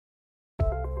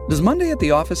Does Monday at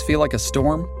the office feel like a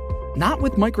storm? Not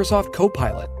with Microsoft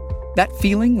Copilot. That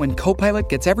feeling when Copilot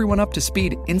gets everyone up to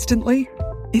speed instantly?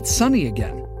 It's sunny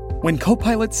again. When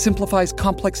Copilot simplifies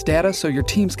complex data so your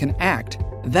teams can act,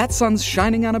 that sun's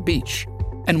shining on a beach.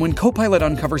 And when Copilot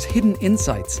uncovers hidden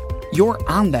insights, you're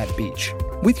on that beach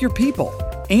with your people,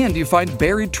 and you find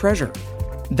buried treasure.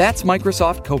 That's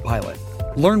Microsoft Copilot.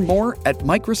 Learn more at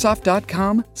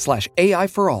Microsoft.com/AI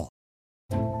for all.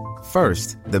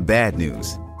 First, the bad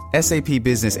news. SAP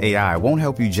Business AI won't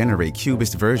help you generate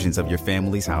cubist versions of your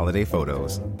family's holiday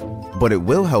photos. But it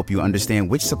will help you understand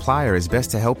which supplier is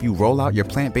best to help you roll out your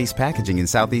plant-based packaging in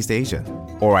Southeast Asia,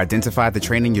 or identify the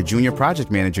training your junior project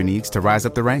manager needs to rise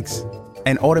up the ranks,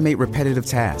 and automate repetitive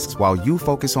tasks while you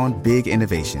focus on big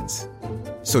innovations,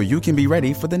 so you can be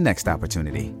ready for the next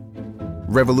opportunity.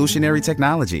 Revolutionary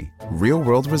technology,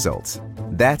 real-world results.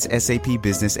 That's SAP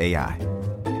Business AI.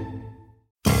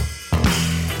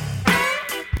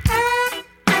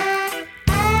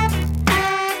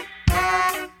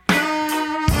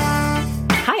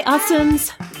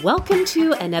 Awesomes! Welcome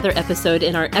to another episode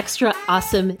in our Extra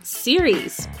Awesome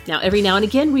series. Now, every now and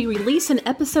again, we release an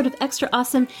episode of Extra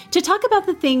Awesome to talk about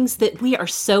the things that we are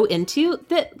so into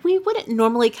that we wouldn't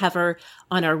normally cover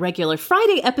on our regular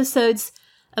Friday episodes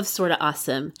of Sorta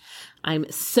Awesome. I'm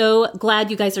so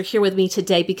glad you guys are here with me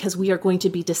today because we are going to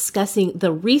be discussing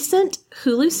the recent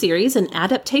Hulu series, an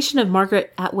adaptation of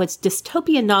Margaret Atwood's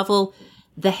dystopian novel,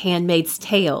 The Handmaid's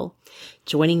Tale.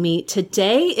 Joining me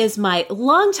today is my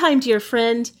longtime dear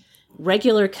friend,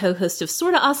 regular co-host of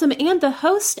Sorta Awesome, and the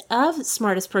host of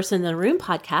Smartest Person in the Room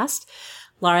podcast,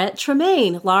 Laura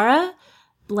Tremaine. Laura,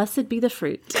 blessed be the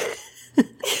fruit.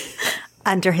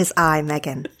 Under his eye,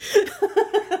 Megan.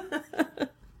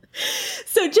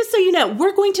 So just so you know,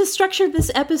 we're going to structure this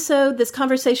episode, this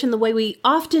conversation, the way we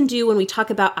often do when we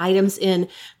talk about items in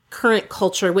current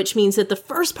culture, which means that the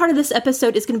first part of this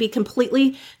episode is going to be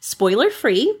completely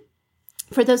spoiler-free.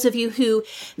 For those of you who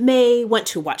may want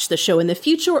to watch the show in the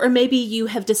future, or maybe you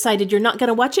have decided you're not going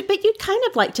to watch it, but you'd kind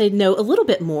of like to know a little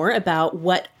bit more about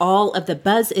what all of the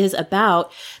buzz is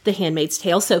about The Handmaid's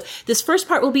Tale. So this first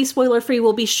part will be spoiler-free.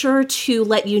 We'll be sure to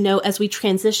let you know as we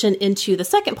transition into the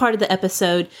second part of the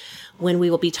episode when we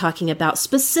will be talking about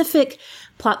specific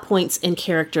plot points and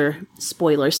character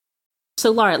spoilers.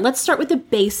 So Laura, let's start with the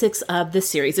basics of the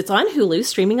series. It's on Hulu,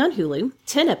 streaming on Hulu,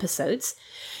 10 episodes.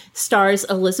 Stars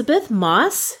Elizabeth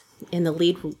Moss in the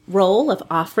lead role of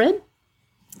Offred.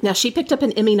 Now, she picked up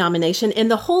an Emmy nomination, and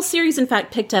the whole series, in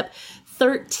fact, picked up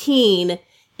 13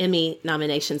 Emmy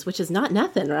nominations, which is not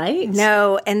nothing, right?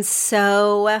 No, and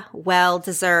so well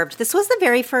deserved. This was the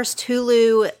very first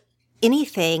Hulu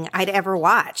anything I'd ever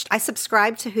watched. I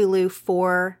subscribed to Hulu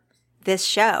for this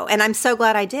show, and I'm so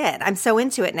glad I did. I'm so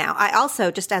into it now. I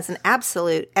also, just as an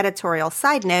absolute editorial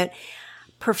side note,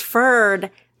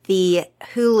 preferred the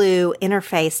Hulu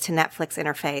interface to Netflix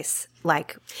interface,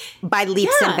 like by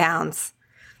leaps and bounds.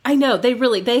 I know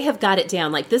they have got it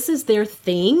down. Like this is their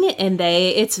thing, and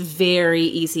it's very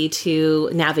easy to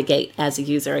navigate as a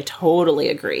user. I totally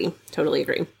agree.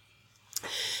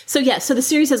 So the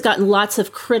series has gotten lots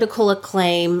of critical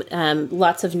acclaim,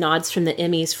 lots of nods from the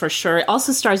Emmys for sure. It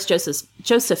also stars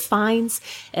Joseph Fiennes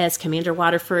as Commander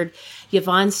Waterford,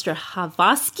 Yvonne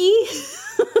Strahovski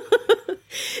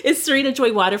is Serena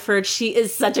Joy Waterford. She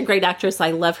is such a great actress.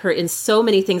 I love her in so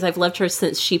many things. I've loved her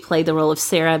since she played the role of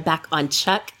Sarah back on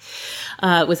Chuck,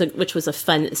 which was a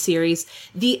fun series.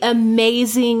 The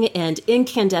amazing and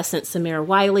incandescent Samira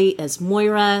Wiley as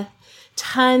Moira.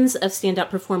 Tons of standout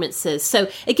performances. So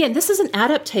again, this is an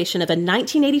adaptation of a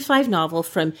 1985 novel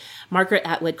from Margaret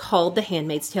Atwood called The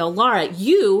Handmaid's Tale. Laura,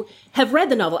 you have read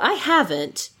the novel. I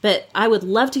haven't, but I would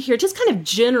love to hear just kind of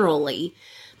generally,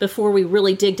 before we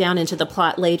really dig down into the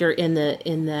plot later in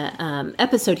the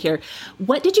episode here,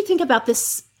 what did you think about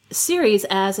this series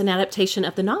as an adaptation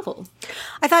of the novel?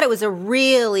 I thought it was a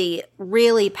really,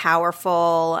 really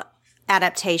powerful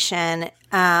adaptation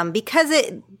because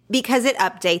it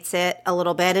updates it a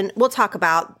little bit, and we'll talk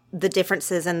about the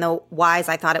differences and the whys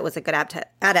I thought it was a good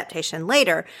adaptation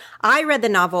later. I read the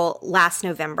novel last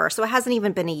November, so it hasn't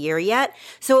even been a year yet.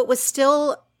 So it was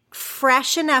still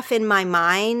fresh enough in my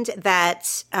mind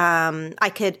that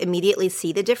I could immediately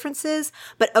see the differences.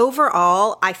 But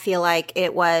overall, I feel like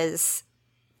it was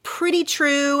pretty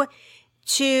true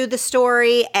to the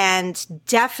story and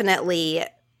definitely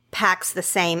packs the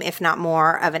same, if not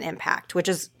more, of an impact, which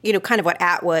is, kind of what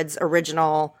Atwood's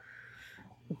original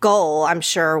goal, I'm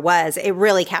sure, was. It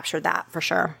really captured that for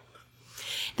sure.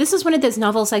 This is one of those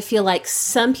novels I feel like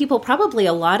some people, probably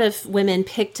a lot of women,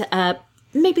 picked up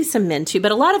maybe some men too,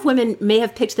 but a lot of women may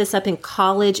have picked this up in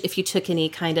college if you took any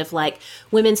kind of like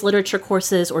women's literature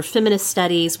courses or feminist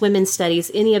studies, women's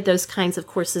studies, any of those kinds of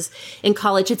courses in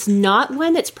college. It's not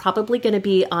one that's probably going to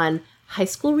be on high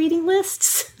school reading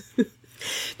lists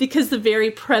because the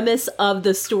very premise of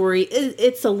the story,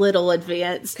 it's a little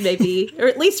advanced maybe, or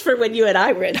at least for when you and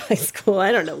I were in high school.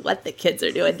 I don't know what the kids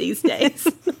are doing these days.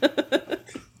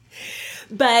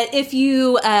 But if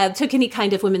you took any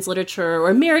kind of women's literature or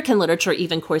American literature,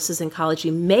 even courses in college,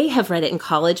 you may have read it in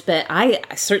college, but I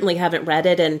certainly haven't read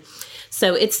it. And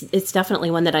so it's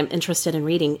definitely one that I'm interested in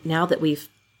reading now that we've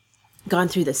gone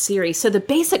through the series. So the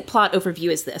basic plot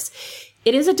overview is this.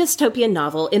 It is a dystopian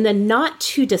novel. In the not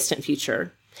too distant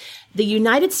future, the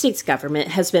United States government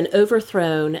has been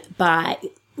overthrown by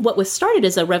what was started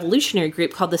as a revolutionary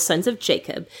group called the Sons of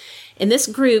Jacob. And this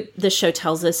group, the show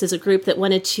tells us, is a group that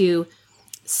wanted to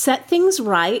set things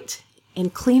right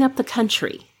and clean up the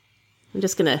country. I'm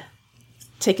just going to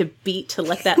take a beat to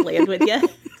let that land with you.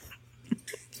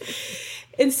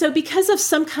 And so because of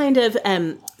some kind of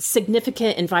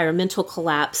significant environmental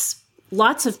collapse,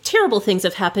 lots of terrible things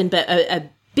have happened, but a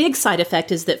big side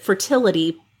effect is that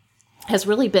fertility has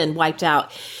really been wiped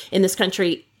out in this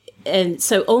country. And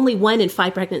so only 1 in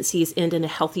 5 pregnancies end in a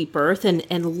healthy birth,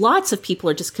 and lots of people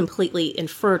are just completely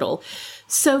infertile.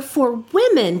 So for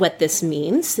women, what this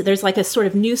means, there's like a sort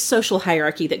of new social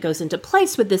hierarchy that goes into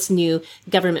place with this new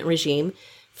government regime.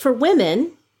 For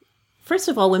women, first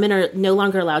of all, women are no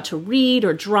longer allowed to read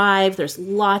or drive. There's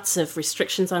lots of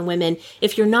restrictions on women.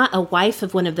 If you're not a wife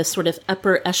of one of the sort of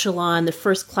upper echelon, the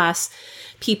first class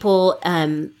people,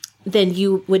 then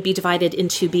you would be divided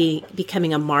into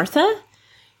becoming a Martha.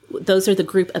 Those are the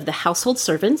group of the household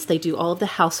servants. They do all of the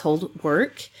household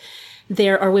work.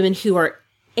 There are women who are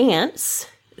aunts,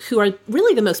 who are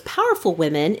really the most powerful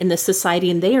women in the society,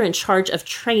 and they are in charge of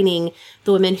training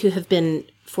the women who have been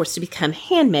forced to become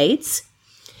handmaids.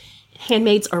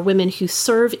 Handmaids are women who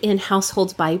serve in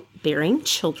households by bearing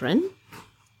children.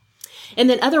 And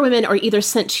then other women are either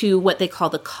sent to what they call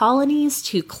the colonies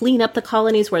to clean up the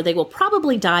colonies, where they will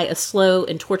probably die a slow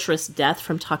and torturous death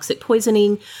from toxic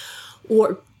poisoning,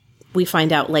 or we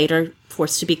find out later,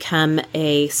 forced to become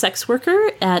a sex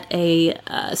worker at a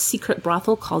secret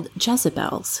brothel called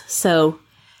Jezebel's. So,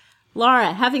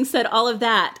 Laura, having said all of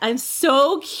that, I'm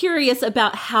so curious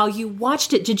about how you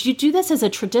watched it. Did you do this as a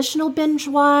traditional binge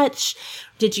watch?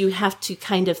 Did you have to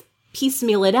kind of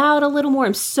piecemeal it out a little more?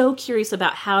 I'm so curious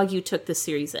about how you took the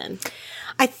series in.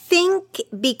 I think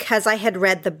because I had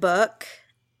read the book,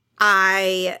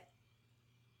 I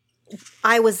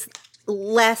was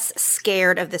less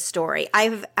scared of the story.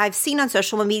 I've seen on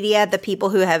social media the people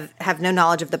who have no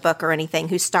knowledge of the book or anything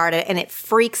who started, and it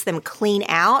freaks them clean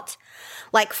out,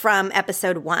 like from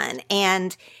episode 1.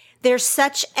 And there's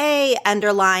such a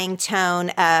underlying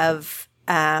tone of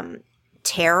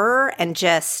terror and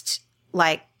just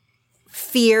like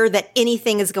fear that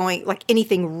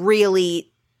anything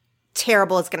really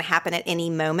terrible is going to happen at any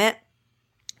moment,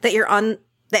 that you're on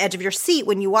the edge of your seat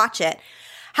when you watch it.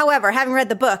 However, having read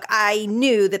the book, I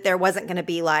knew that there wasn't going to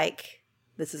be like,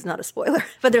 this is not a spoiler,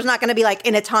 but there's not going to be like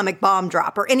an atomic bomb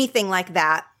drop or anything like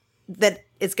that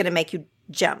is going to make you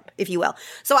jump, if you will.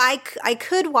 So I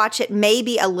could watch it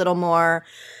maybe a little more,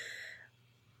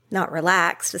 not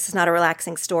relaxed. This is not a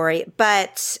relaxing story,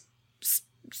 but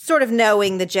sort of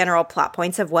knowing the general plot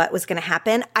points of what was going to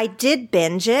happen. I did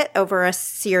binge it over a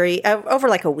series, over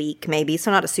like a week maybe, so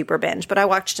not a super binge, but I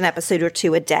watched an episode or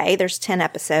 2 a day. There's 10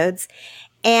 episodes.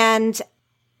 And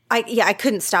I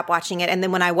couldn't stop watching it. And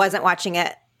then when I wasn't watching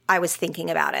it, I was thinking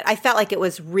about it. I felt like it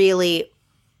was really,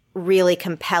 really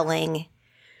compelling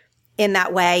in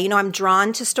that way. You know, I'm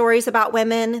drawn to stories about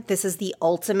women. This is the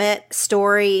ultimate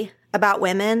story about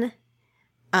women.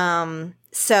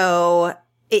 So,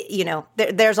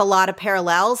 there's a lot of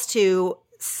parallels to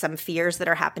some fears that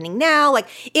are happening now. Like,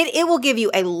 it will give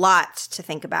you a lot to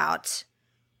think about,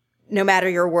 no matter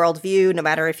your worldview, no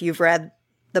matter if you've read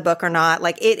the book or not.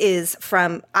 Like, it is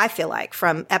I feel like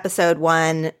from episode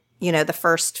 1, the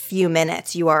first few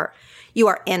minutes, you are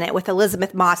in it with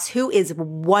Elizabeth Moss, who is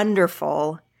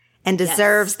wonderful and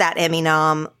deserves that Emmy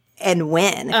nom and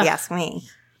win, if you ask me.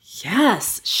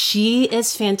 Yes, she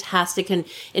is fantastic. And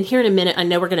here in a minute, I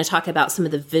know we're going to talk about some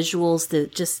of the visuals,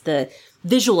 the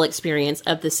visual experience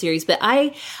of the series. But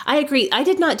I agree. I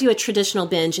did not do a traditional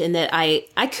binge in that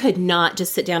I could not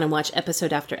just sit down and watch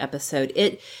episode after episode.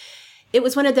 It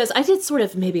was one of those, I did sort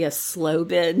of maybe a slow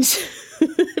binge,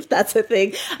 if that's a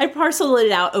thing. I parceled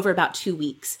it out over about 2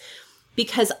 weeks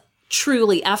because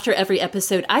truly after every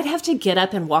episode, I'd have to get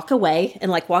up and walk away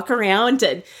and like walk around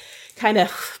and kind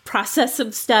of process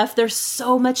some stuff. There's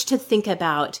so much to think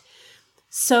about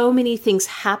so many things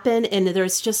happen, and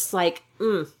there's just like,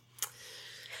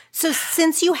 So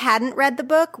since you hadn't read the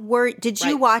book, did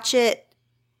you watch it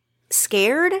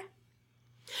scared?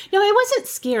 No, I wasn't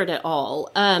scared at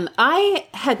all. I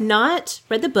had not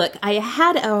read the book. I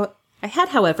had,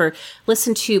 however,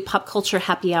 listened to Pop Culture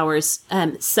Happy Hour's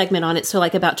segment on it, so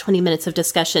like about 20 minutes of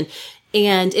discussion,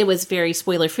 and it was very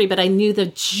spoiler-free, but I knew the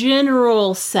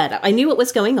general setup. I knew what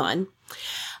was going on.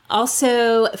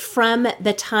 Also, from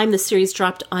the time the series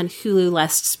dropped on Hulu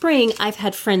last spring, I've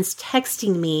had friends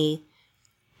texting me,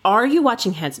 "Are you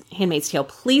watching Handmaid's Tale?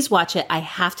 Please watch it. I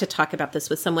have to talk about this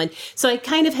with someone." So I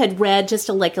kind of had read just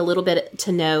a little bit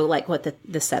to know like what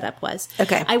the setup was.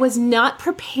 Okay. I was not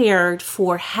prepared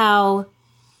for how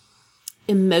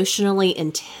emotionally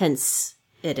intense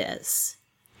it is.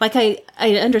 Like I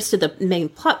understood the main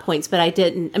plot points, but I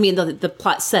didn't. I mean, the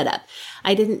plot setup.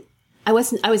 I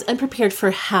was unprepared for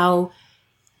how,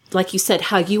 like you said,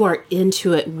 how you are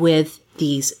into it with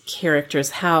these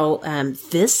characters, how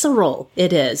visceral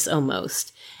it is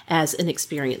almost as an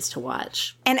experience to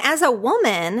watch. And as a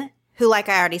woman who, like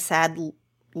I already said,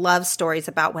 loves stories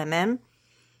about women,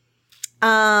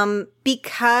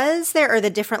 because there are the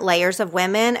different layers of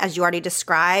women, as you already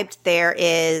described, there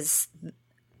is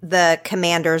the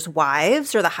commander's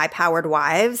wives or the high-powered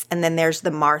wives, and then there's the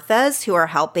Marthas who are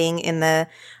helping in the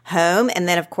home, and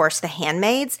then, of course, the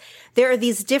handmaids. There are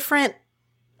these different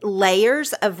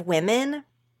layers of women.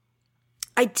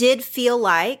 I did feel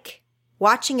like,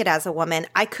 watching it as a woman,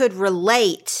 I could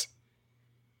relate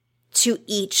to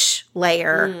each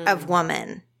layer of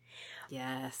woman.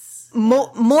 Yes.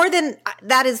 More than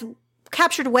that is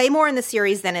captured way more in the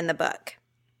series than in the book.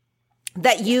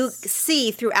 That you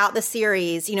see throughout the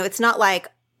series, it's not like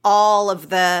all of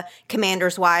the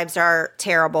commander's wives are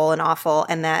terrible and awful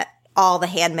and that all the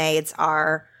handmaids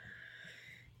are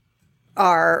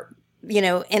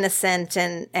innocent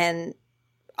and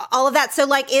all of that. So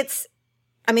like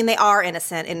they are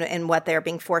innocent in what they're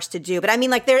being forced to do. But I mean,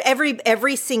 like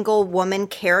every single woman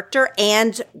character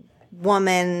and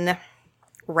woman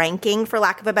ranking, for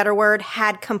lack of a better word,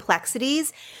 had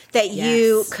complexities that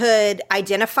you could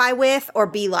identify with or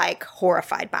be like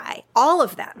horrified by. All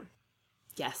of them.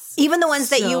 Yes. Even the ones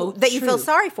that you feel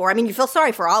sorry for. I mean, you feel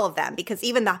sorry for all of them because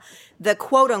even the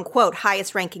quote unquote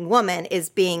highest ranking woman is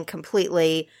being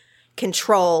completely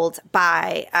controlled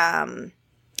by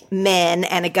men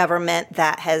and a government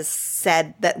that has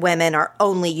said that women are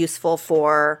only useful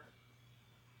for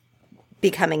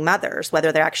becoming mothers,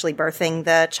 whether they're actually birthing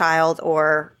the child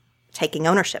or taking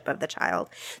ownership of the child.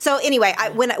 So anyway,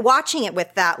 when watching it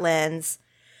with that lens,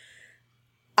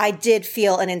 I did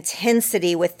feel an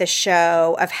intensity with the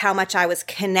show of how much I was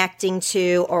connecting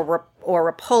to or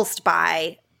repulsed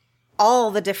by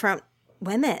all the different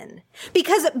women.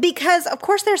 Because of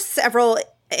course there's several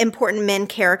important men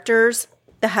characters,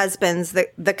 the husbands,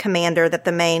 the commander that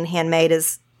the main handmaid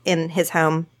is in his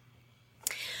home.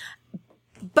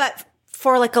 But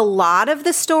for like a lot of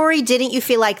the story, didn't you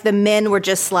feel like the men were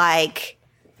just like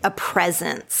a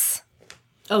presence?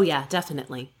 Oh yeah,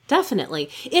 definitely. Definitely.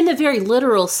 In the very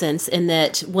literal sense, in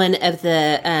that one of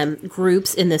the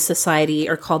groups in the society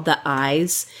are called the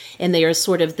Eyes, and they are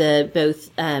sort of the both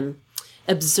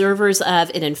observers of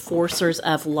and enforcers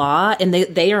of law, and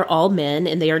they are all men,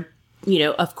 and they are,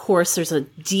 of course, there's a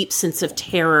deep sense of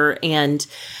terror and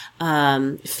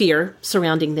fear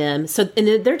surrounding them. So, and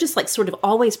they're just like sort of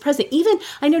always present.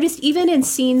 I noticed even in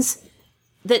scenes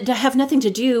that have nothing to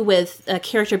do with a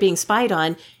character being spied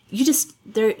on,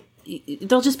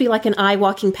 they'll just be like an eye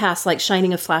walking past, like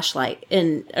shining a flashlight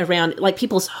and around like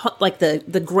people's, like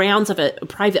the grounds of a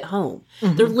private home.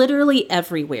 Mm-hmm. They're literally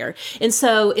everywhere. And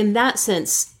so in that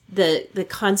sense, the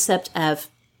concept of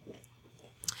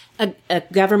a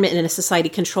government and a society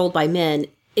controlled by men,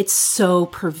 it's so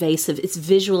pervasive. It's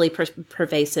visually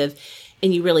pervasive,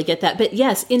 and you really get that. But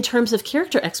yes, in terms of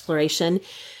character exploration,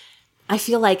 I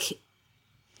feel like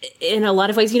in a lot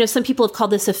of ways, some people have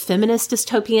called this a feminist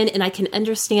dystopian, and I can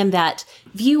understand that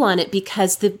view on it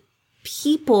because the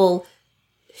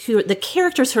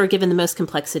characters who are given the most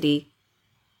complexity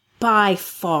by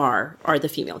far are the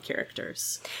female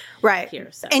characters. Right. Here,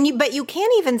 so. But you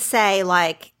can't even say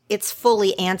like it's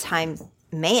fully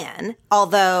anti-man,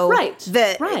 although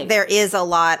there is a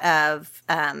lot of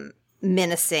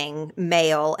menacing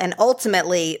male and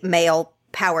ultimately male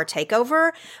power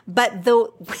takeover, but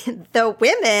the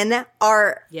women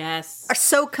are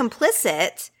so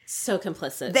complicit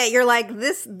that you're like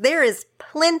there is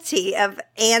plenty of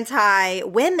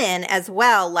anti-women as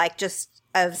well, like just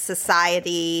of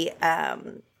society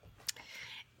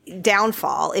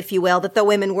downfall, if you will, that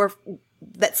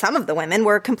some of the women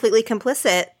were completely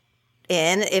complicit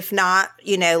in, if not,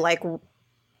 like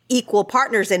equal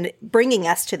partners in bringing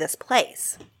us to this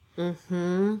place.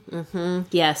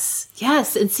 Yes.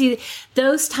 Yes. And see,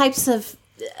 those types of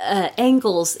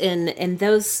angles and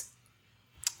those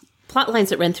plot lines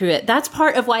that run through it, that's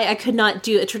part of why I could not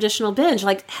do a traditional binge.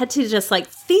 Like, had to just like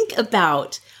think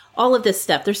about all of this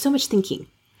stuff. There's so much thinking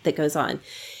that goes on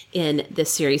in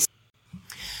this series.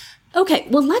 Okay,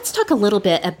 well, let's talk a little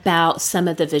bit about some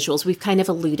of the visuals. We've kind of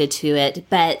alluded to it,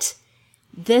 but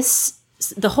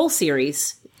the whole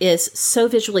series is so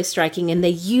visually striking, and they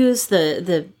use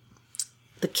the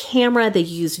camera, they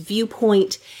use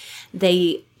viewpoint,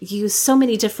 they use so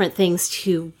many different things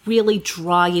to really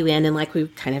draw you in, and like we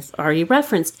kind of already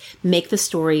referenced, make the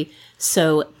story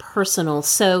so personal.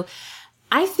 So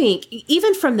I think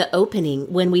even from the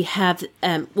opening, when we have,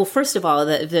 well, first of all,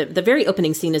 the very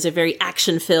opening scene is a very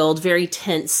action-filled, very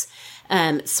tense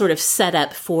sort of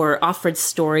setup for Offred's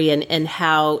story and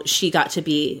how she got to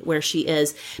be where she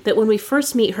is. But when we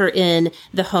first meet her in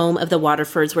the home of the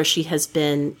Waterfords, where she has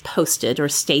been posted or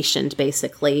stationed,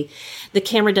 basically, the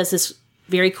camera does this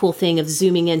very cool thing of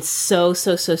zooming in so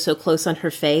close on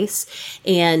her face.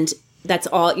 And that's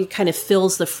all, it kind of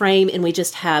fills the frame, and we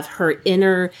just have her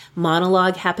inner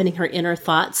monologue happening, her inner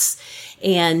thoughts.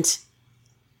 And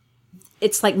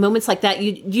it's like moments like that,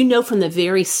 you know from the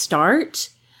very start,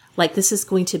 like this is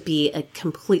going to be a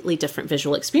completely different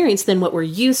visual experience than what we're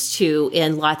used to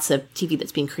in lots of TV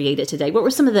that's being created today. What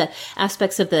were some of the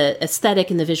aspects of the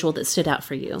aesthetic and the visual that stood out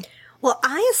for you? Well,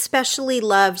 I especially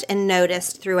loved and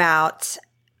noticed throughout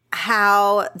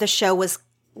how the show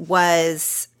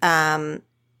was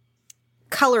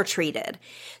color treated.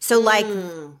 So like,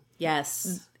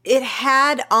 yes, it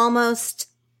had almost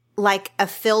like a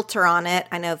filter on it.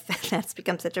 I know that's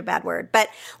become such a bad word, but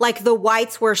like the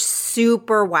whites were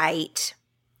super white.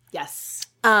 Yes.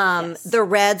 Yes. The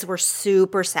reds were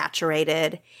super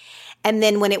saturated. And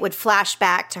then when it would flash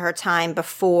back to her time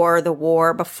before the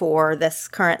war, before this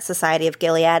current Society of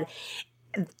Gilead,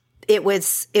 it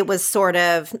was sort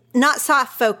of not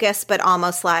soft focus, but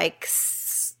almost like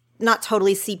not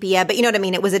totally sepia, but you know what I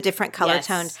mean? It was a different color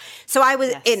tone. So I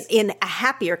was in a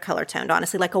happier color tone,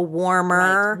 honestly, like a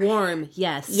warmer. Right. Warm,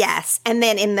 yes. Yes. And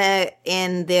then in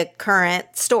the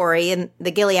current story, in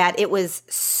the Gilead, it was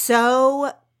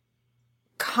so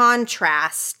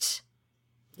contrast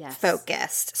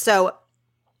focused. So,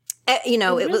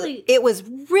 it was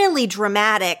really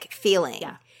dramatic feeling.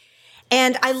 Yeah.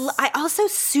 And I also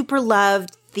super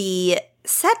loved the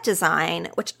set design,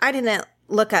 which I didn't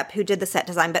look up who did the set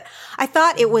design, but I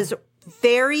thought it was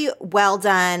very well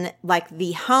done. Like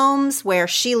the homes where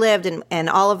she lived and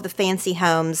all of the fancy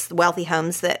homes, the wealthy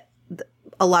homes that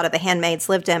a lot of the handmaids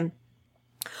lived in,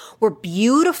 were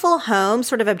beautiful homes,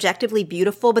 sort of objectively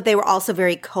beautiful, but they were also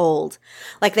very cold.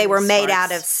 Like they were made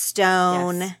out of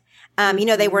stone.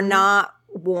 Yes. They were not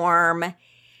warm.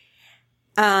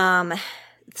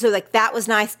 So like that was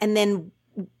nice. And then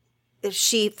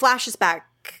she flashes back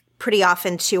pretty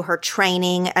often to her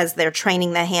training as they're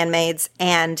training the handmaids.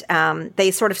 And they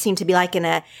sort of seem to be like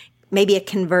in maybe a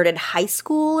converted high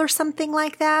school or something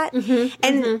like that.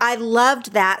 I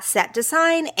loved that set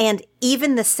design and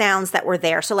even the sounds that were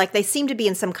there. So like they seemed to be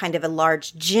in some kind of a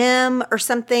large gym or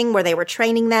something where they were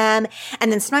training them.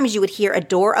 And then sometimes you would hear a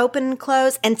door open and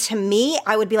close. And to me,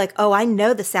 I would be like, oh, I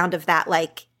know the sound of that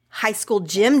like high school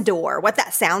gym door, what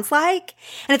that sounds like.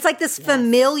 And it's like this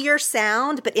familiar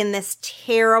sound, but in this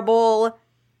terrible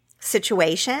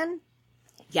situation.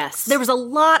 Yes. There was a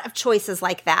lot of choices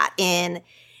like that in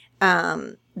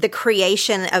the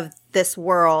creation of this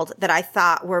world that I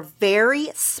thought were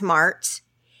very smart.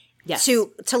 Yes. To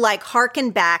like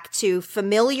harken back to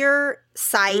familiar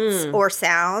sights or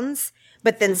sounds,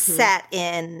 but then set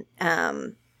in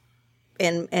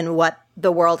what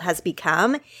the world has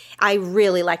become. I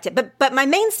really liked it. But my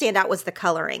main standout was the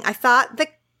coloring. I thought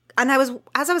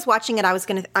as I was watching it, I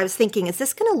was thinking, is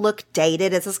this going to look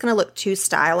dated? Is this going to look too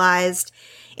stylized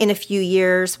in a few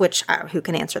years? Which who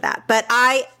can answer that? But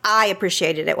I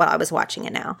appreciated it while I was watching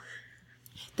it now.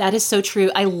 That is so true.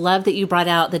 I love that you brought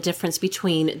out the difference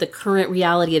between the current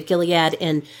reality of Gilead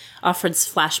and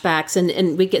Offred's flashbacks,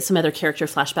 and we get some other character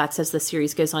flashbacks as the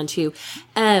series goes on too.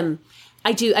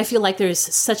 I feel like there's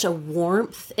such a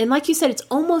warmth, and like you said, it's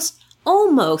almost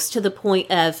to the point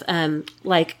of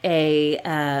like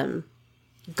a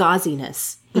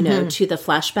gauziness, to the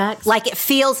flashbacks. Like it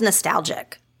feels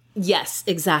nostalgic. Yes,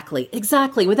 exactly.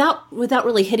 Without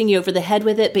really hitting you over the head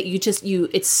with it, but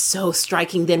it's so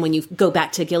striking then when you go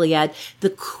back to Gilead, the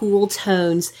cool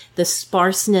tones, the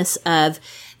sparseness of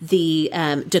the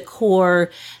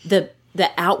decor, the the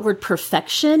outward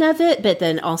perfection of it, but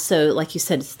then also, like you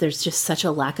said, there's just such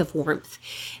a lack of warmth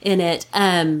in it.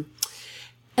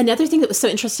 Another thing that was so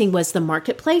interesting was the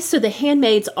marketplace. So the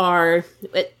handmaids are,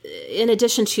 in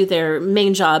addition to their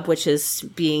main job, which is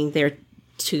being there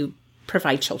to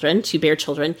provide children, to bear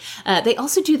children, they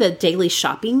also do the daily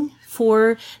shopping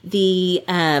for the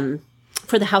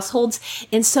households.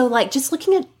 And so, like, just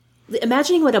looking at,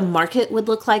 imagining what a market would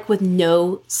look like with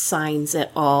no signs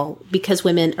at all, because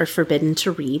women are forbidden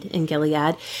to read in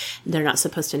Gilead. They're not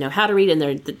supposed to know how to read, and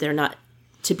they're not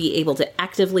to be able to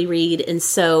actively read. And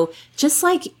so, just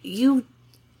like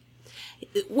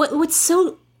what's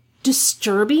so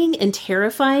disturbing and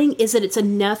terrifying is that it's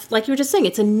enough, like you were just saying,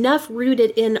 it's enough rooted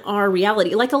in our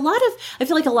reality. Like I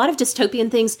feel like a lot of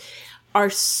dystopian things are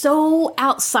so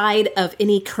outside of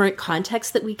any current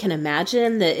context that we can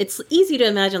imagine that it's easy to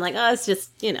imagine, like, oh, it's just,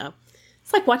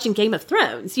 it's like watching Game of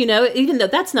Thrones, even though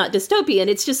that's not dystopian.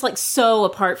 It's just like so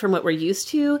apart from what we're used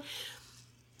to.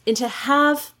 And to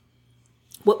have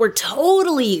what we're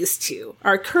totally used to,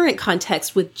 our current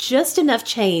context, with just enough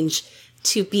change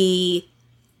to be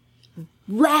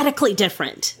radically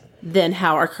different than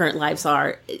how our current lives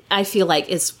are, I feel like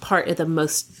is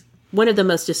one of the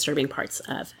most disturbing parts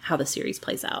of how the series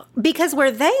plays out. Because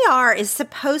where they are is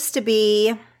supposed to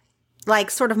be like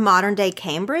sort of modern day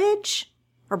Cambridge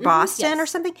or Boston or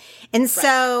something. And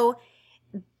so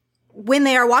when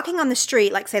they are walking on the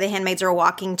street, like say the handmaids are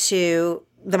walking to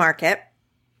the market,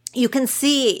 you can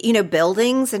see,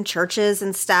 buildings and churches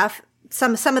and stuff.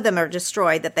 Some of them are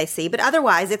destroyed that they see, but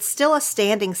otherwise it's still a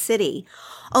standing city.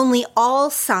 Only all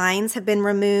signs have been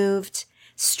removed,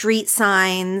 street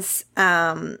signs,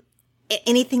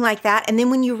 anything like that. And then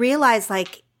when you realize,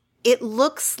 like, it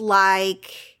looks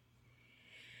like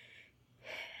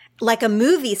a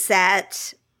movie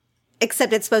set,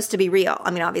 except it's supposed to be real.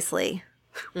 I mean, obviously,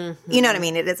 you know what I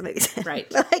mean? It is a movie set.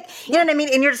 Right. Like, you know what I mean?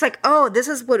 And you're just like, oh, this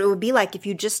is what it would be like if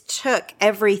you just took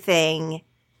everything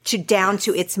down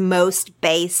to its most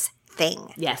base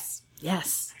thing. Yes.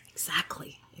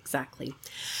 Exactly.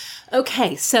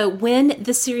 Okay. So when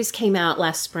the series came out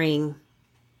last spring,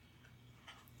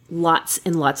 lots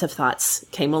and lots of thoughts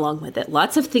came along with it.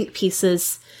 Lots of think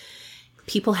pieces.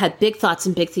 People had big thoughts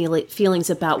and big feelings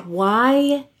about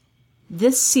why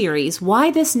this series,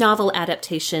 why this novel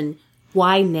adaptation,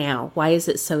 why now? Why is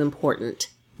it so important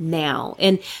now?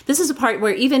 And this is a part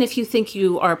where even if you think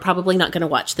you are probably not going to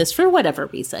watch this for whatever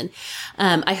reason,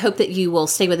 I hope that you will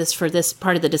stay with us for this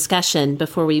part of the discussion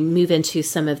before we move into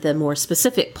some of the more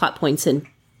specific plot points and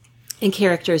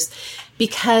characters,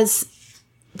 because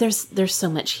there's so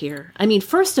much here. I mean,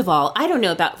 first of all, I don't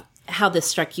know about how this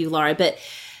struck you, Laura, but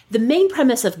the main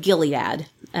premise of Gilead,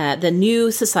 the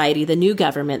new society, the new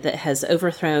government that has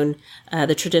overthrown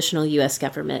the traditional U.S.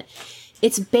 government,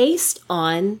 it's based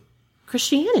on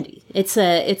Christianity. It's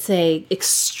a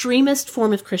extremist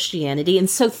form of Christianity. And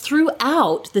so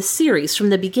throughout the series, from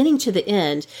the beginning to the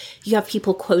end, you have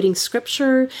people quoting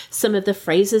scripture, some of the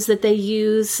phrases that they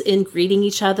use in greeting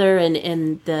each other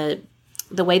and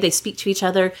the way they speak to each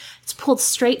other. It's pulled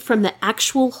straight from the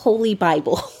actual Holy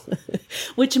Bible,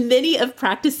 which many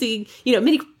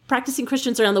practicing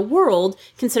Christians around the world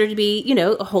consider to be,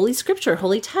 a holy scripture,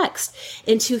 holy text.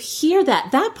 And to hear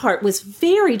that part was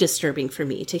very disturbing for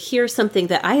me, to hear something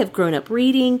that I have grown up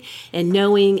reading and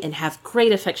knowing and have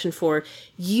great affection for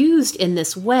used in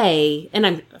this way.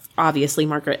 And obviously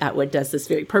Margaret Atwood does this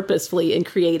very purposefully in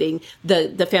creating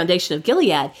the foundation of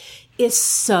Gilead, is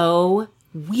so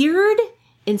weird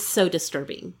and so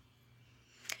disturbing.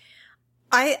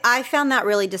 I found that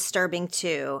really disturbing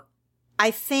too.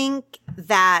 I think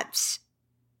that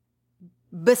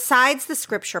besides the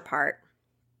scripture part,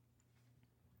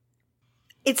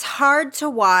 it's hard to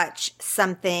watch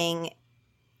something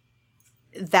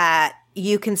that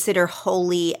you consider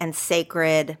holy and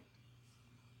sacred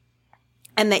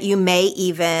and that you may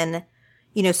even,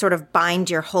 sort of bind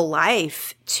your whole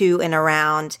life to and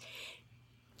around,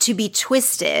 to be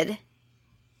twisted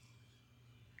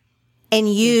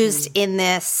and used in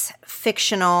this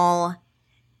fictional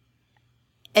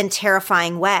and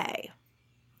terrifying way.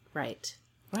 Right.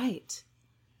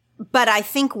 But I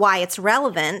think why it's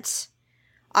relevant,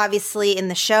 obviously in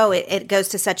the show it goes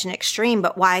to such an extreme,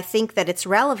 but why I think that it's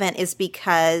relevant is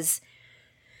because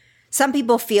some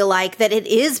people feel like that it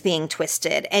is being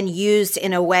twisted and used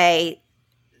in a way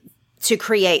to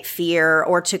create fear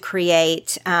or to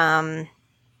create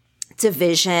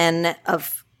division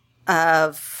of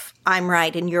I'm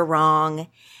right and you're wrong.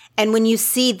 And when you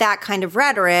see that kind of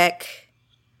rhetoric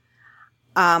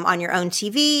on your own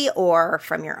TV or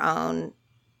from your own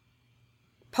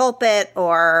pulpit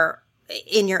or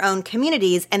in your own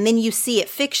communities, and then you see it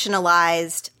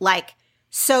fictionalized, like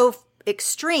so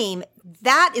extreme.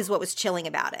 That is what was chilling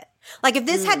about it. Like if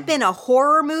this had been a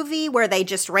horror movie where they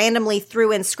just randomly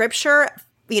threw in scripture,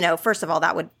 first of all,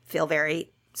 that would feel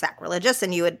very sacrilegious,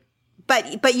 and you would,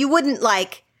 but you wouldn't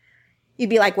like, you'd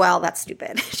be like, well, that's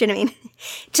stupid. Do you know what I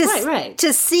mean? Right.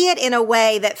 To see it in a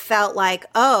way that felt like,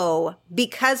 oh,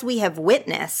 because we have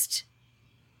witnessed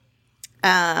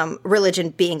religion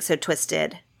being so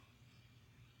twisted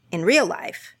in real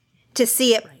life, to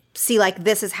see like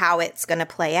this is how it's going to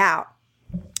play out.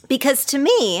 Because to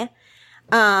me,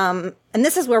 and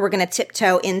this is where we're going to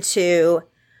tiptoe into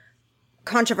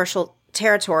controversial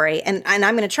territory, and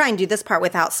I'm going to try and do this part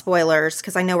without spoilers,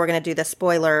 because I know we're going to do the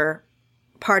spoiler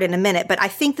part in a minute, but I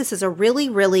think this is a really,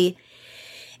 really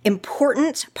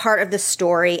important part of the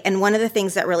story, and one of the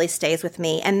things that really stays with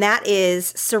me, and that is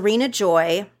Serena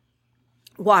Joy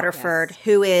Waterford,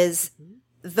 who is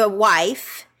the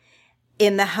wife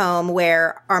in the home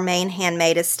where our main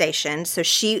handmaid is stationed.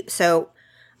 So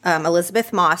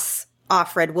Elizabeth Moss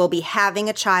Offred will be having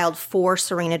a child for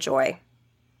Serena Joy.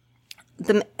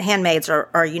 The handmaids are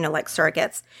like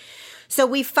surrogates. So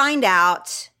we find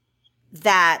out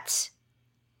that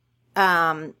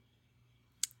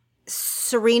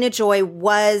Serena Joy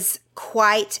was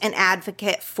quite an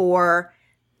advocate for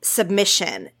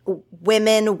submission,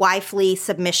 women, wifely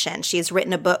submission. She has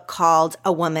written a book called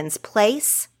A Woman's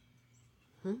Place.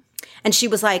 And she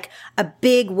was like a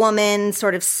big woman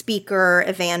sort of speaker,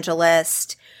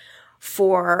 evangelist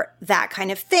for that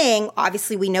kind of thing.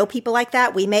 Obviously, we know people like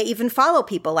that. We may even follow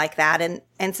people like that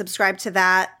and subscribe to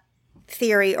that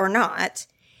theory or not.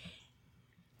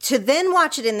 To then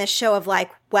watch it in this show of like,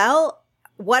 well,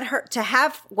 to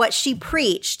have what she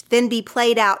preached then be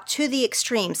played out to the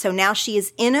extreme. So now she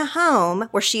is in a home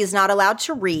where she is not allowed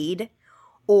to read,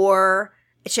 or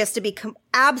she has to be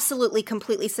absolutely,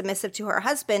 completely submissive to her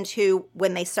husband, who,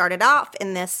 when they started off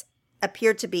in this,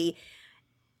 appeared to be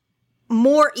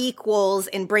more equals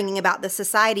in bringing about the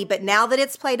society. But now that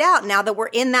it's played out, now that we're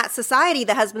in that society,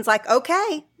 the husband's like,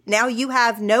 okay, now you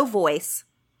have no voice.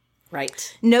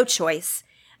 Right. No choice.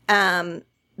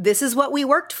 This is what we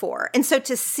worked for. And so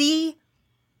to see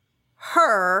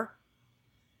her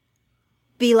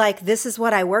be like, this is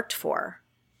what I worked for.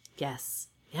 Yes.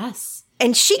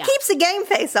 And she keeps a game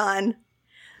face on.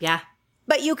 Yeah.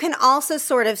 But you can also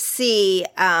sort of see,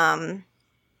 to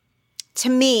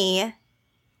me,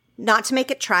 not to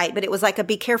make it trite, but it was like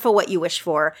be careful what you wish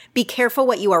for. Be careful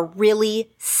what you are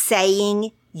really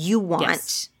saying you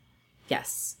want.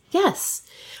 Yes.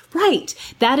 Right.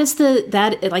 That is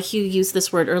like you used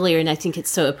this word earlier, and I think it's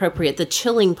so appropriate. The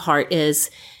chilling part is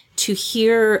to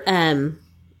hear,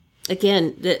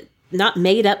 again, not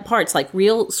made up parts, like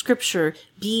real scripture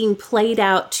being played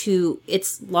out to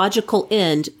its logical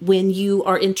end when you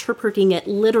are interpreting it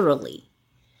literally.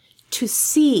 To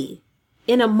see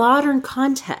in a modern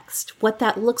context what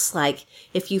that looks like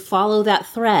if you follow that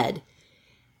thread.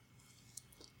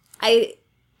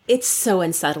 It's so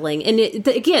unsettling. And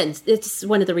again, it's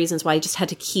one of the reasons why I just had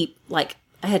to keep, I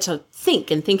had to think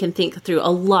through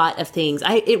a lot of things.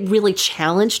 It really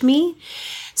challenged me.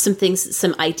 Some things,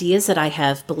 some ideas that I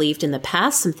have believed in the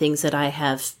past, some things that I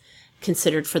have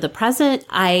considered for the present.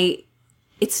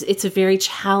 It's a very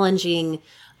challenging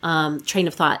train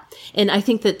of thought. And I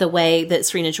think that the way that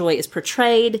Serena Joy is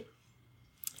portrayed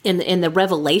in the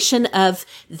revelation of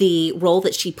the role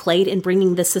that she played in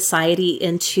bringing the society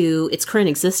into its current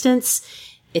existence,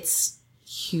 it's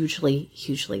hugely,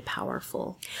 hugely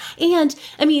powerful. And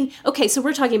I mean, okay, so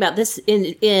we're talking about this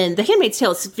in The Handmaid's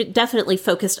Tale. It's definitely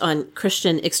focused on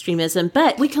Christian extremism,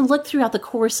 but we can look throughout the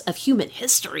course of human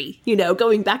history,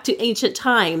 going back to ancient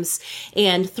times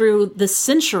and through the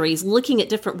centuries, looking at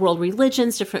different world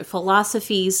religions, different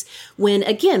philosophies, when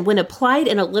applied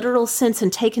in a literal sense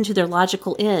and taken to their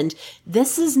logical end,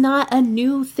 this is not a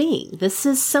new thing. This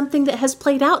is something that has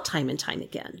played out time and time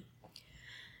again.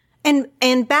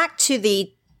 And back to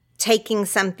the taking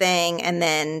something and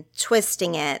then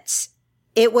twisting it,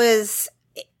 it was,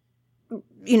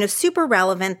 super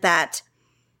relevant that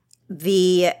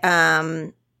the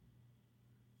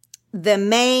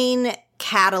main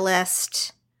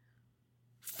catalyst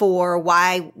for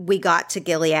why we got to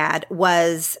Gilead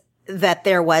was that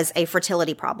there was a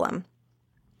fertility problem.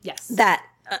 Yes. That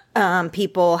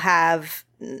people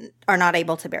are not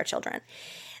able to bear children.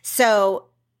 So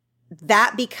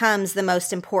that becomes the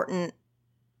most important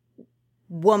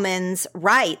woman's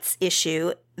rights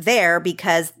issue there,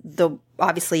 because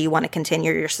obviously you want to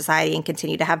continue your society and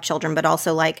continue to have children, but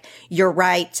also your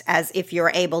right as if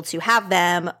you're able to have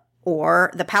them,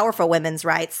 or the powerful women's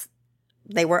rights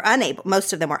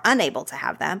most of them were unable to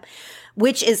have them,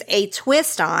 which is a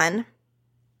twist on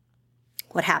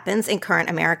what happens in current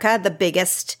America. The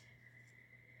biggest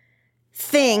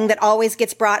thing that always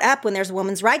gets brought up when there's a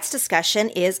women's rights discussion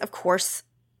is, of course,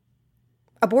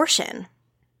 abortion.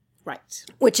 Right.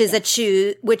 Which is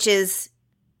which is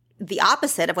the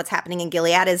opposite of what's happening in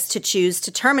Gilead, is to choose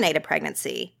to terminate a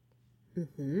pregnancy.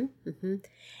 Mm-hmm. Mm-hmm.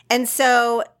 And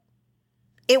so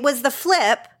it was the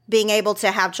flip, being able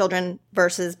to have children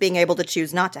versus being able to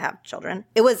choose not to have children.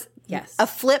 It was a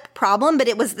flip problem, but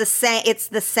it's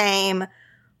the same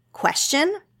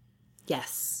question.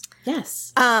 Yes.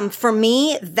 Yes. For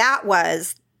me, that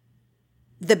was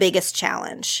the biggest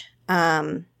challenge.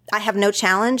 I have no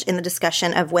challenge in the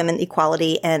discussion of women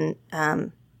equality, and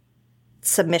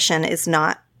submission is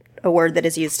not a word that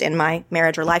is used in my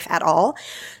marriage or life at all.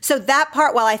 So that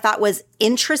part, while I thought was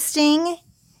interesting,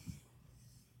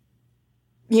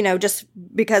 just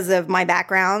because of my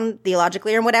background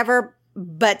theologically or whatever,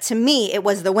 but to me, it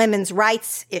was the women's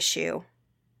rights issue.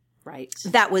 Right.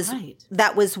 That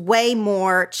was way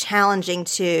more challenging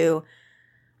to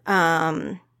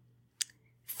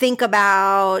think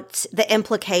about the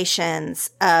implications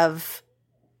of,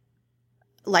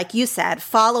 like you said,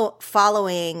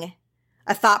 following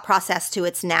a thought process to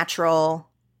its natural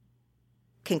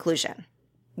conclusion,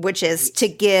 which is to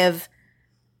give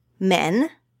men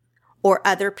or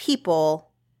other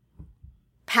people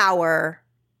power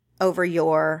over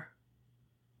your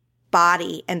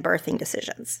body and birthing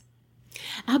decisions.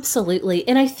 Absolutely.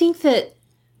 And I think that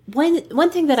one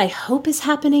thing that I hope is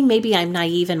happening, maybe I'm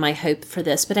naive in my hope for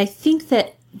this, but I think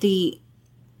that the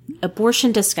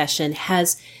abortion discussion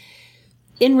has,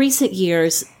 in recent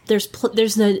years,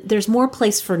 there's more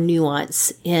place for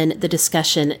nuance in the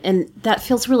discussion, and that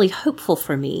feels really hopeful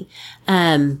for me.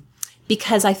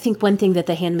 Because I think one thing that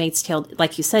The Handmaid's Tale,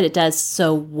 like you said, it does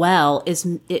so well is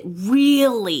it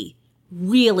really,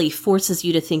 really forces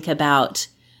you to think about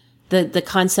the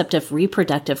concept of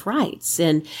reproductive rights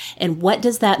and what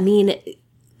does that mean?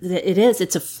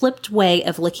 It's a flipped way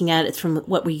of looking at it from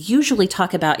what we usually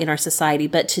talk about in our society,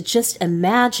 but to just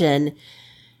imagine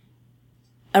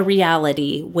a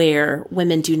reality where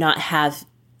women do not have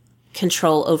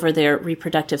control over their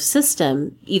reproductive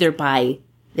system, either by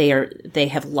they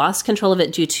have lost control of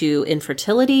it due to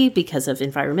infertility because of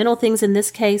environmental things in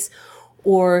this case,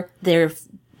 or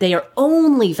they are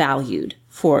only valued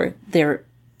for their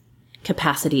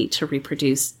capacity to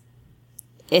reproduce.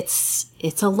 It's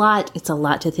a lot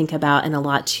to think about, and a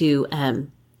lot to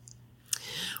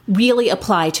really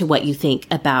apply to what you think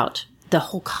about the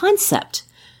whole concept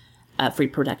of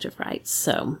reproductive rights.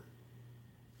 So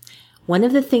one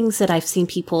of the things that I've seen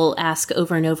people ask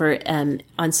over and over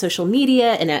on social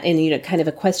media, and kind of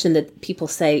a question that people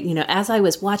say, as I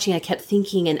was watching, I kept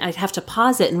thinking, and I'd have to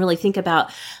pause it and really think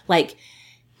about, like,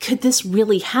 could this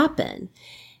really happen?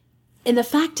 And the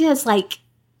fact is, like,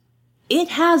 it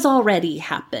has already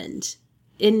happened.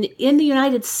 In the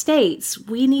United States,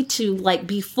 we need to, like,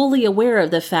 be fully aware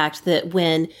of the fact that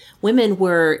when women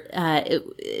were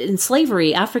in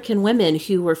slavery, African women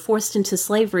who were forced into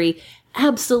slavery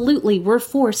absolutely were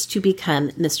forced to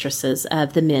become mistresses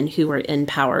of the men who were in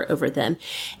power over them.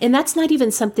 And that's not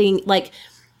even something like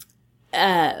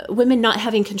women not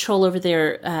having control over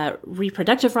their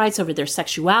reproductive rights, over their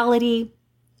sexuality,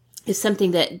 is something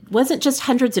that wasn't just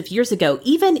hundreds of years ago.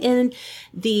 Even in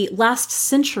the last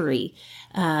century,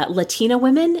 Latina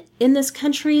women in this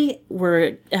country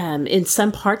were, in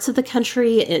some parts of the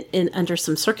country, under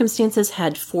some circumstances,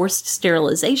 had forced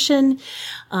sterilization.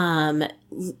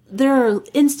 There are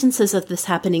instances of this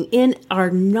happening in our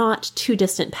not too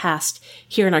distant past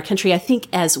here in our country. I think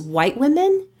as white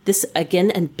women, this,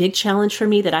 again, a big challenge for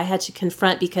me that I had to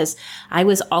confront, because I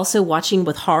was also watching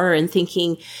with horror and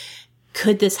thinking,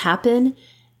 could this happen?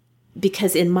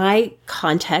 Because in my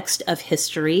context of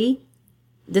history,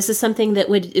 this is something that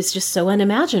is just so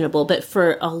unimaginable. But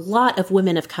for a lot of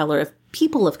women of color, of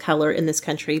people of color in this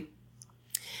country,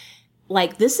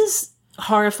 like, this is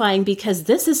horrifying, because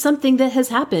this is something that has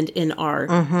happened in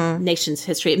our nation's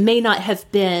history. It may not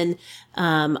have been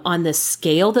on the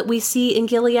scale that we see in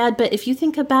Gilead, but if you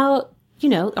think about,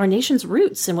 our nation's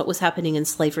roots and what was happening in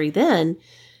slavery then,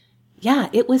 yeah,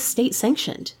 it was state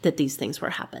sanctioned that these things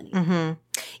were happening. Mm-hmm.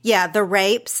 Yeah, the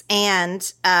rapes and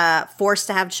forced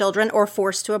to have children or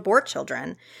forced to abort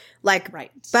children, like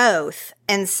both.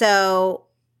 And so,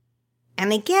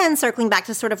 and again, circling back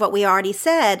to sort of what we already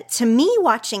said, to me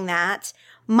watching that,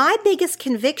 my biggest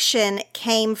conviction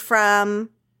came from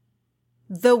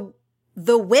the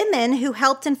women who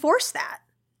helped enforce that.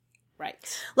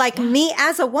 Right. Like, me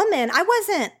as a woman, I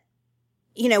wasn't,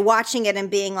 watching it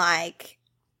and being like,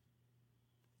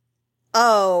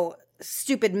 oh,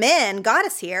 stupid men got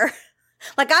us here.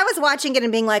 Like, I was watching it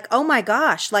and being like, oh my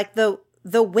gosh, like the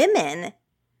women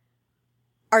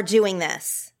are doing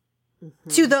this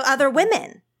to the other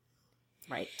women.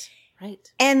 Right.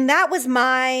 Right. And that was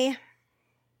my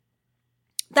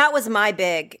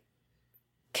big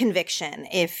conviction,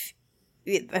 if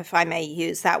I may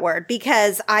use that word,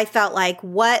 because I felt like,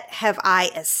 what have I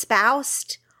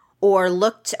espoused or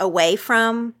looked away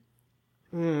from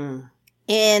in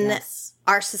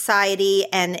our society,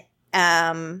 and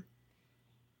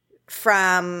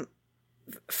from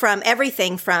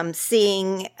everything from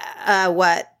seeing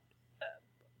what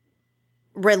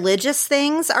religious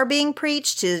things are being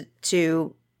preached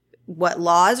to what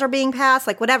laws are being passed,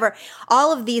 like whatever,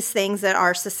 all of these things that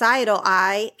are societal,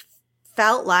 I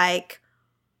felt like,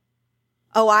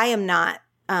 oh, I have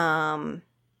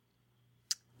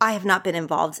not been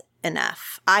involved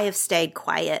enough. I have stayed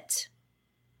quiet.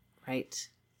 Right.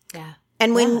 Yeah.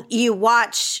 And when you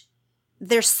watch,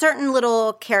 there's certain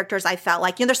little characters I felt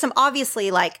like, there's some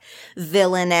obviously like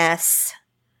villainous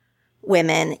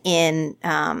women in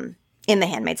The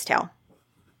Handmaid's Tale.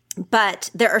 But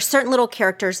there are certain little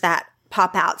characters that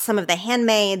pop out. Some of the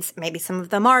handmaids, maybe some of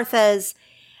the Marthas.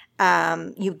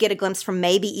 You get a glimpse from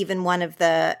maybe even one of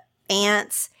the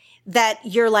aunts that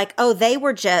you're like, oh, they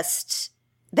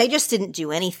just didn't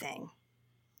do anything.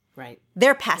 Right.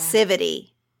 Their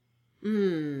passivity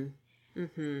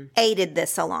aided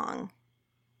this along.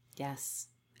 Yes.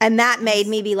 And that made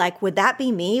me be like, would that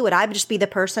be me? Would I just be the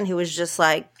person who was just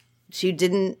like, she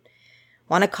didn't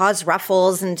want to cause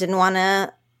ruffles and didn't want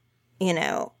to,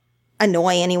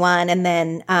 annoy anyone, and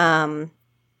then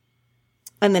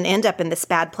end up in this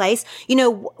bad place?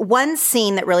 One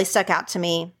scene that really stuck out to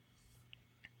me,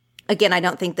 again, I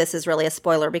don't think this is really a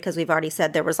spoiler because we've already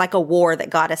said there was like a war that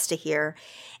got us to here,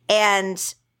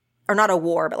 or not a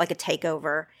war, but like a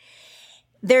takeover.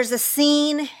 There's a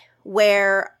scene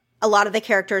where a lot of the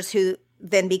characters who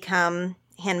then become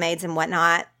handmaids and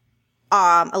whatnot,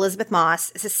 Elizabeth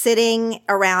Moss is sitting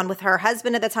around with her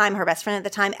husband at the time, her best friend at the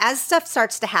time. As stuff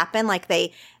starts to happen, like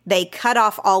they cut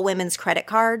off all women's credit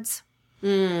cards.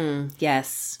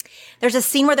 Yes. There's a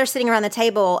scene where they're sitting around the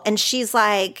table and she's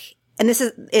like, and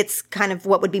it's kind of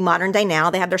what would be modern day now.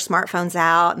 They have their smartphones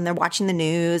out and they're watching the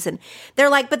news and they're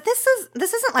like, but this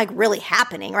isn't like really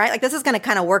happening, right? Like this is going to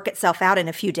kind of work itself out in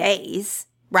a few days,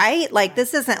 right? Like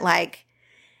this is like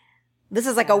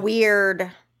a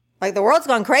weird, like the world's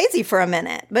gone crazy for a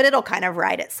minute, but it'll kind of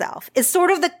right itself. It's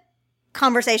sort of the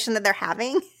conversation that they're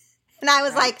having. And I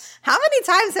was like, how many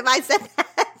times have I said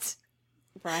that?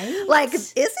 Right. Like,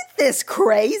 isn't this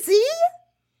crazy?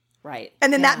 Right.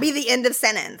 And then that'd be the end of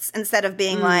sentence instead of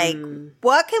being like,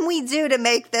 what can we do to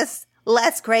make this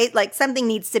less great? Like something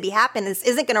needs to be happening. This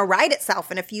isn't going to right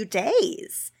itself in a few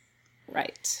days.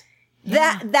 Right.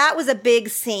 Yeah. That was a big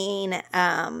scene.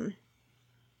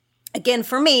 Again,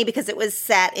 for me, because it was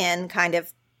set in kind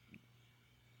of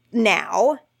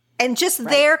now, and just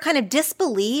their kind of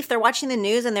disbelief. They're watching the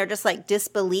news and they're just like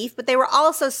disbelief, but they were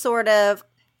also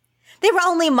they were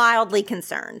only mildly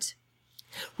concerned.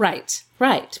 Right.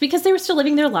 Right. Because they were still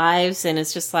living their lives, and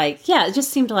it's just like, yeah, it just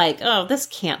seemed like, oh, this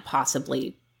can't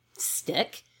possibly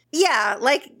stick. Yeah.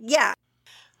 Yeah.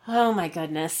 Oh my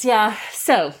goodness. Yeah.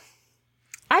 So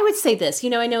I would say this,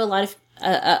 I know a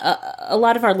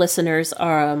lot of our listeners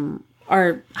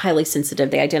are highly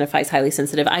sensitive. They identify as highly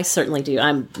sensitive. I certainly do.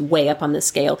 I'm way up on this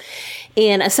scale.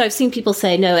 And so I've seen people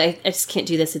say, no, I just can't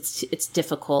do this. It's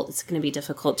difficult. It's going to be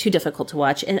difficult, too difficult to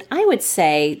watch. And I would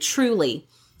say, truly,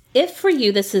 if for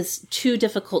you this is too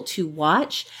difficult to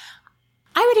watch,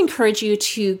 I would encourage you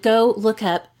to go look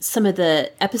up some of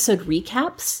the episode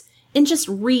recaps and just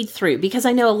read through, because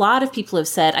I know a lot of people have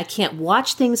said, I can't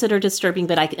watch things that are disturbing,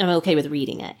 but I'm okay with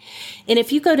reading it. And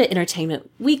if you go to Entertainment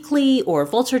Weekly or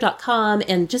Vulture.com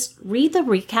and just read the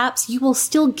recaps, you will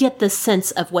still get the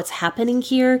sense of what's happening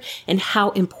here and how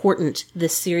important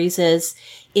this series is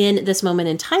in this moment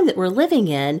in time that we're living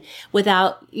in,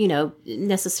 without,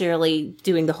 necessarily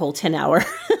doing the whole 10-hour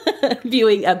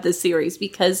viewing of the series,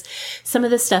 because some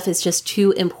of this stuff is just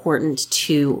too important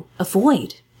to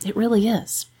avoid. It really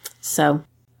is. So,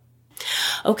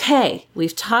 okay,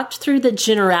 we've talked through the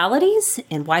generalities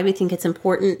and why we think it's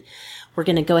important. We're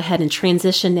going to go ahead and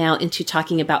transition now into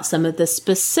talking about some of the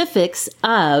specifics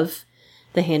of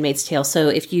The Handmaid's Tale. So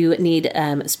if you need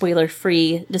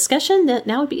spoiler-free discussion,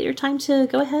 now would be your time to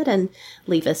go ahead and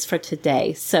leave us for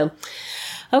today. So,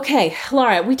 okay,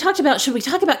 Laura, should we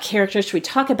talk about characters? Should we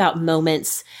talk about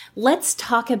moments? Let's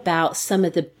talk about some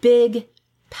of the big,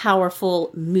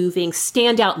 powerful, moving,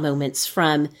 standout moments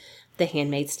from The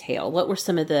Handmaid's Tale. What were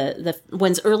some of the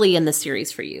ones early in the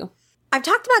series for you? I've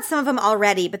talked about some of them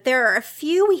already, but there are a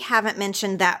few we haven't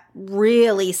mentioned that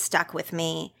really stuck with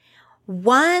me.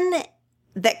 One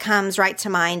that comes right to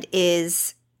mind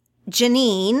is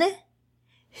Janine,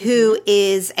 who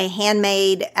is a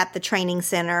handmaid at the training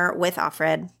center with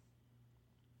Offred,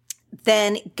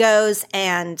 then goes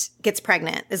and gets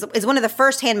pregnant, is one of the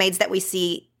first handmaids that we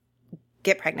see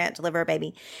get pregnant, deliver a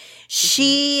baby.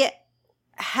 She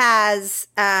has,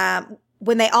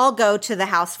 when they all go to the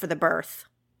house for the birth.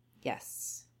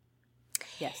 Yes.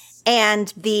 Yes.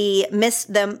 And the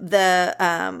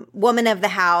woman of the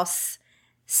house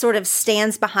sort of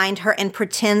stands behind her and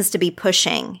pretends to be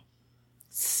pushing.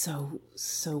 So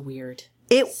weird.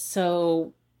 It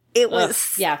ugh,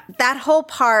 was, yeah. That whole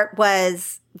part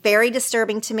was very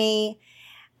disturbing to me.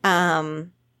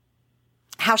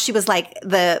 How she was like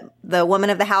the woman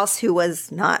of the house who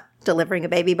was not delivering a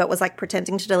baby, but was like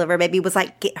pretending to deliver a baby, was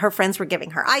like, her friends were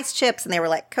giving her ice chips and they were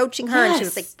like coaching her, and she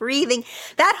was like breathing.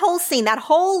 That whole scene, that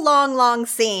whole long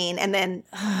scene. And then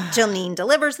Janine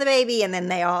delivers the baby, and then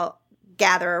they all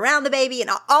gather around the baby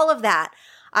and all of that.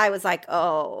 I was like,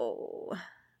 oh,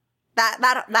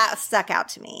 that stuck out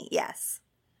to me. Yes.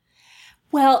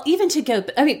 Well, even to go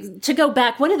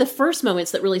back, one of the first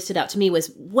moments that really stood out to me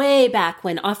was way back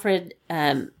when Offred,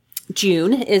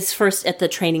 June is first at the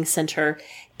training center,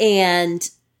 and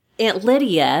Aunt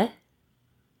Lydia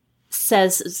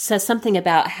says something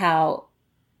about how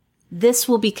this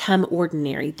will become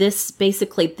ordinary.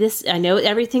 I know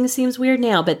everything seems weird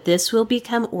now, but this will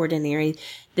become ordinary.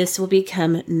 This will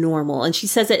become normal. And she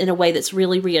says it in a way that's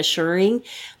really reassuring.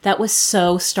 That was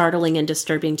so startling and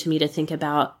disturbing to me to think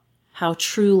about how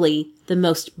truly the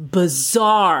most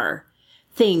bizarre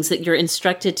things that you're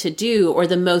instructed to do, or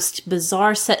the most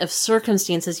bizarre set of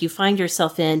circumstances you find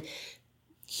yourself in,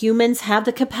 humans have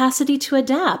the capacity to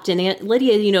adapt. And Aunt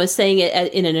Lydia, is saying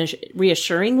it in a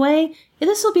reassuring way.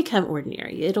 This will become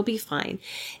ordinary. It'll be fine.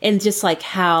 And just like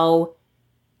how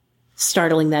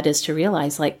startling that is to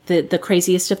realize, like the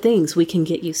craziest of things we can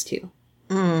get used to.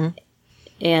 Mm.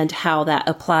 And how that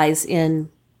applies in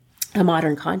a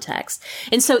modern context.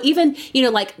 And so even,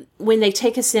 like when they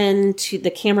take us into,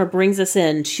 the camera brings us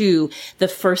into the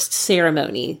first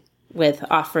ceremony with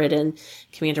Offred and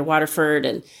Commander Waterford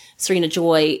and Serena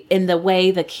Joy, in the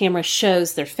way the camera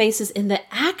shows their faces, and the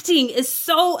acting is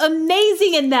so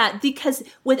amazing in that, because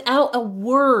without a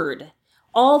word,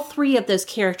 all three of those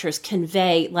characters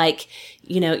convey, like,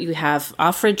 you have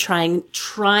Offred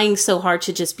trying so hard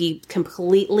to just be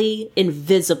completely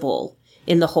invisible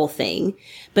in the whole thing.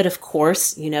 But of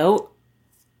course,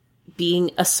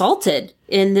 being assaulted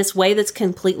in this way that's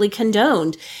completely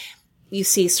condoned. You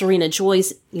see Serena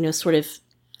Joy's, sort of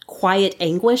quiet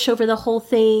anguish over the whole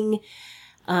thing.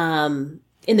 In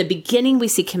the beginning, we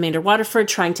see Commander Waterford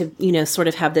trying to, sort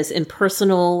of have this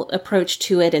impersonal approach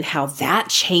to it, and how that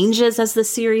changes as the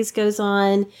series goes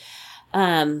on.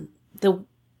 The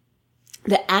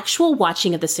actual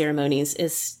watching of the ceremonies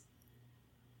is,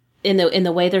 in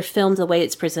the way they're filmed, the way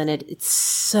it's presented, it's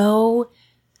so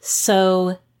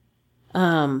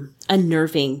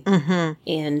unnerving. Mm-hmm.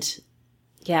 And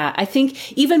yeah, I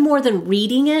think even more than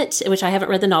reading it, which I haven't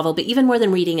read the novel, but even more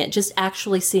than reading it, just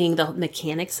actually seeing the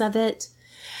mechanics of it.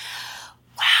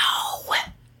 Wow.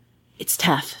 It's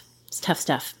tough. It's tough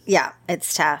stuff. Yeah,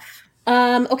 it's tough.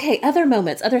 Okay. Other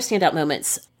standout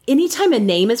moments. Anytime a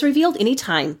name is revealed,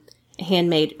 anytime a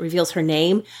handmaid reveals her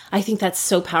name, I think that's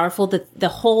so powerful. The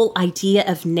whole idea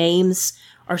of names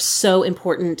are so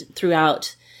important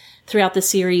throughout the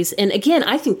series. And again,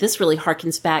 I think this really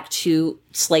harkens back to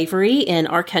slavery in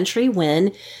our country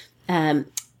when,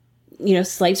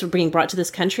 slaves were being brought to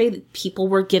this country. People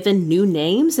were given new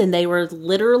names, and they were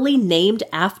literally named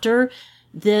after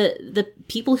the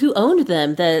people who owned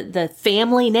them, the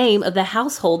family name of the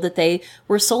household that they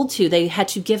were sold to. They had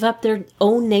to give up their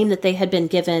own name that they had been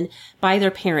given by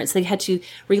their parents. They had to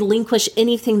relinquish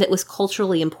anything that was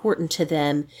culturally important to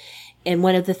them. And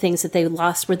one of the things that they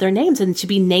lost were their names. And to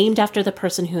be named after the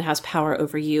person who has power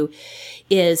over you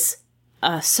is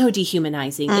so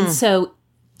dehumanizing. And so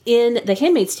in The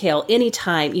Handmaid's Tale,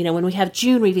 anytime, when we have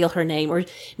June reveal her name, or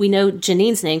we know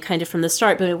Janine's name kind of from the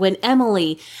start, but when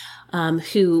Emily,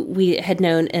 who we had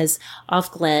known as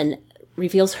Ofglen,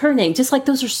 reveals her name, just like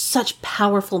those are such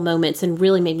powerful moments, and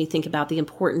really made me think about the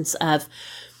importance of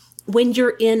when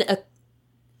you're in a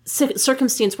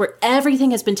circumstance where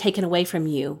everything has been taken away from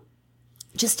you,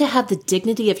 just to have the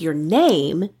dignity of your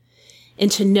name and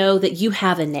to know that you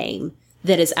have a name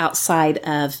that is outside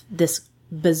of this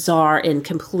bizarre and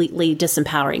completely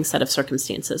disempowering set of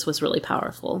circumstances was really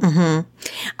powerful. Mm-hmm.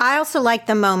 I also like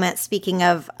the moment, speaking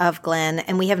of Glenn,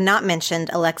 and we have not mentioned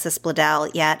Alexis Bledel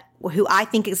yet, who I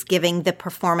think is giving the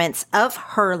performance of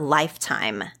her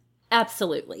lifetime.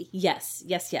 Absolutely. Yes.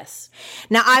 Yes. Yes.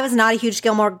 Now, I was not a huge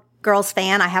Gilmore Girls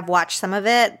fan. I have watched some of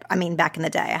it. I mean, back in the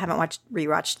day. I haven't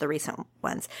rewatched the recent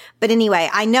ones. But anyway,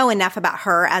 I know enough about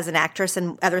her as an actress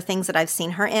and other things that I've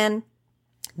seen her in.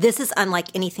 This is unlike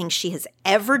anything she has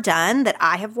ever done that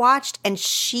I have watched, and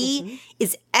she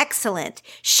is excellent.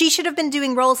 She should have been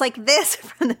doing roles like this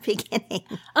from the beginning.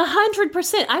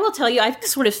 100%. I will tell you, I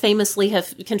sort of famously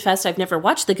have confessed I've never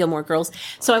watched the Gilmore Girls,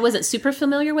 so I wasn't super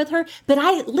familiar with her, but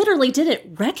I literally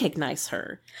didn't recognize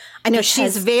her. I know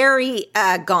she's very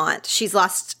gaunt. She's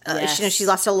lost, she's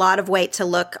lost a lot of weight to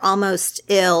look almost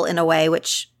ill in a way,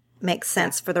 which makes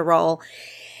sense for the role.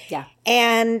 Yeah.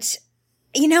 And,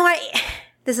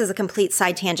 this is a complete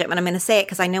side tangent, but I'm going to say it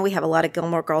because I know we have a lot of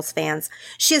Gilmore Girls fans.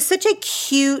 She has such a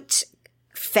cute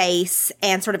face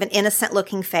and sort of an innocent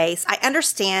looking face. I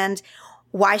understand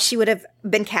why she would have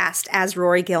been cast as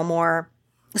Rory Gilmore,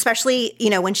 especially,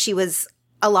 when she was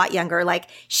a lot younger. Like,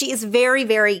 she is very,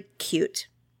 very cute.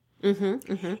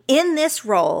 In this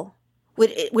role,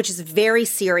 which is very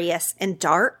serious and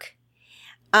dark,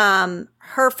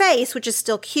 her face, which is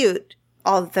still cute,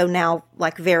 although now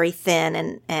like very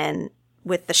thin and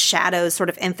with the shadows sort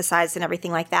of emphasized and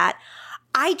everything like that.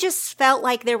 I just felt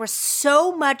like there was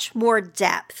so much more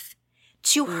depth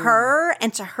to her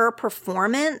and to her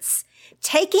performance,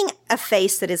 taking a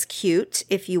face that is cute,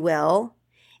 if you will,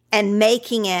 and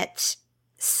making it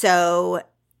so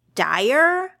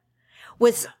dire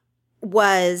was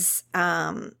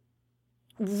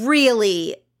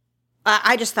really,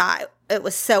 I just thought it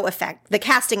was so effective. The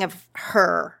casting of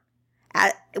her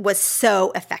was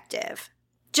so effective.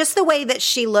 Just the way that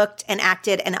she looked and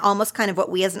acted, and almost kind of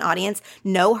what we as an audience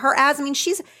know her as. I mean,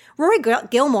 Rory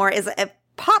Gilmore is a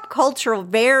pop cultural,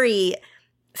 very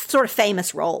sort of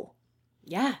famous role.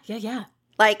 Yeah.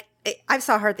 Like, I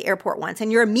saw her at the airport once, and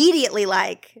you're immediately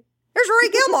like, there's Rory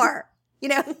Gilmore,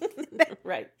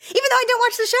 Right. Even though I don't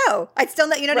watch the show, I still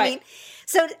know, what I mean?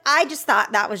 So I just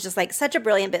thought that was just like such a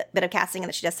brilliant bit of casting, and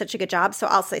that she does such a good job. So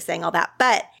I'll say saying all that.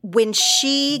 But when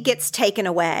she gets taken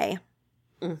away,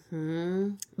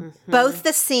 both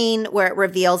the scene where it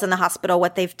reveals in the hospital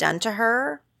what they've done to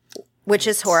her, which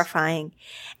is horrifying,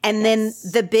 and then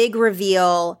the big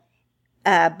reveal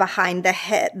behind the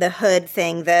hood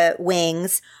thing, the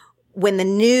wings, when the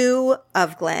new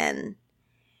of Glenn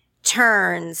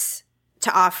turns to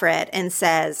Offred and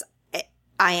says,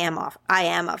 I am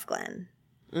of Glenn.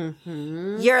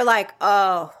 You're like,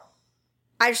 oh,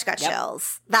 I just got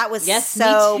chills. That was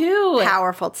so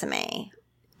powerful to me.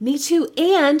 Me too.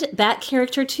 And that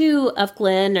character too of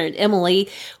Glenn or Emily,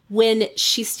 when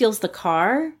she steals the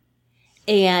car,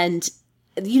 and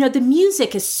the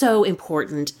music is so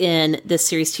important in this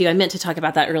series too. I meant to talk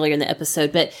about that earlier in the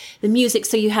episode, but the music,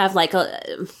 so you have like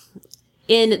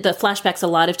in the flashbacks, a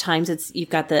lot of times you've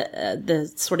got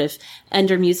the sort of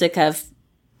under music of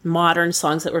modern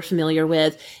songs that we're familiar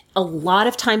with. A lot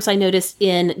of times I noticed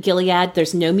in Gilead,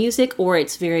 there's no music, or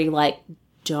it's very like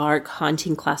dark,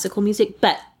 haunting classical music.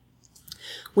 But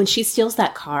when she steals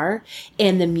that car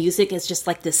and the music is just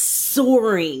like this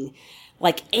soaring,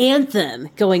 like anthem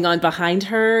going on behind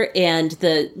her, and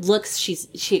the looks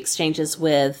she exchanges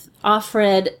with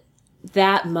Offred,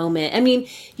 that moment. I mean,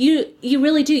 you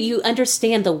really do. You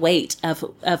understand the weight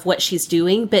of what she's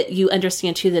doing, but you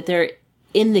understand too that there,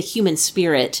 in the human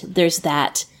spirit, there's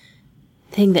that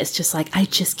thing that's just like, I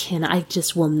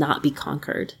just will not be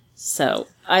conquered. So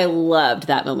I loved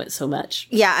that moment so much.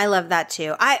 Yeah, I love that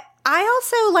too. I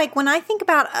also, like, when I think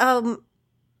about,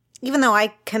 even though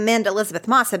I commend Elizabeth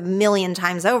Moss a million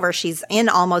times over, she's in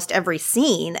almost every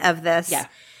scene of this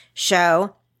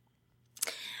show.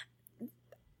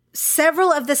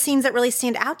 Several of the scenes that really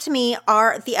stand out to me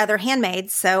are the other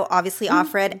handmaids. So obviously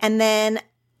Offred. And then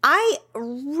I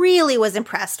really was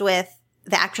impressed with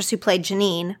the actress who played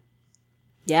Janine.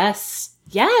 Yes.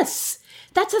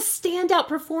 That's a standout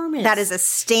performance. That is a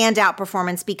standout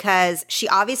performance because she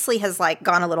obviously has like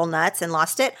gone a little nuts and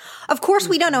lost it. Of course,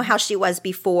 we don't know how she was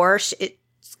before.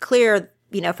 It's clear,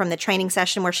 from the training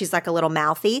session where she's like a little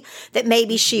mouthy, that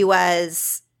maybe she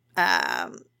was,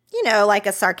 like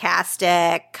a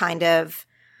sarcastic kind of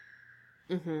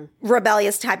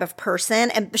rebellious type of person.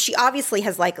 And she obviously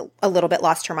has like a little bit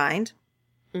lost her mind.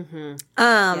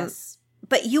 Yes.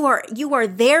 But you are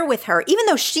there with her, even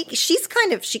though she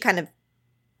kind of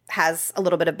has a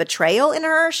little bit of betrayal in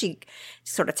her. She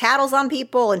sort of tattles on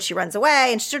people and she runs away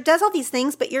and she sort of does all these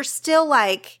things, but you're still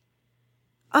like,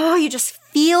 oh, you just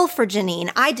feel for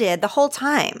Janine. I did the whole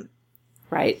time.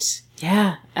 Right.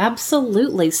 Yeah,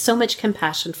 absolutely. So much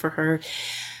compassion for her.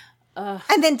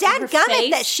 And then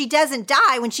dadgummit that she doesn't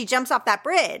die when she jumps off that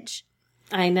bridge.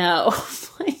 I know.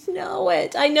 I know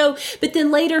it. I know. But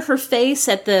then later her face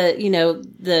at the,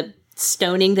 the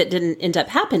stoning that didn't end up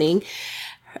happening,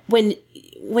 when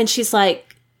she's like,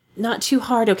 not too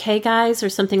hard, okay, guys, or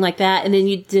something like that. And then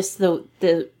you just,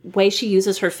 the way she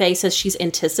uses her face as she's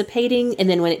anticipating. And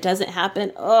then when it doesn't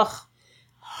happen,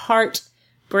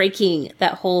 heartbreaking,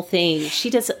 that whole thing. She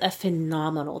does a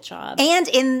phenomenal job. And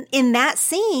in that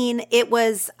scene, it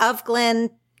was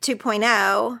Uvglen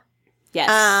 2.0.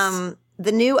 Yes.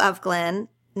 The new Uvglen,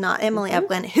 not Emily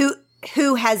Uvglen,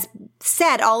 who has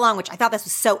said all along, which I thought this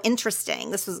was so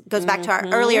interesting. Goes back to our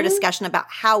earlier discussion about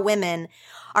how women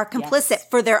are complicit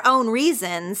for their own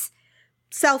reasons,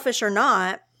 selfish or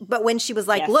not. But when she was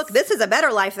like, look, this is a better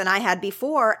life than I had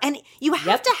before. And you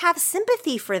have to have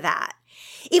sympathy for that.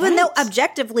 Even though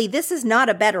objectively, this is not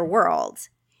a better world.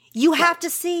 You have to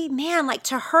see, man, like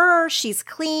to her, she's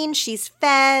clean, she's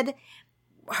fed.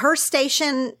 Her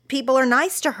station people are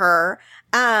nice to her,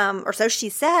 or so she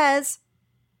says.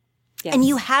 Yes. And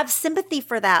you have sympathy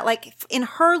for that. Like in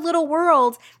her little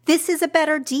world, this is a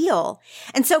better deal.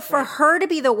 And so for her to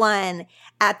be the one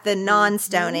at the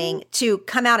non-stoning to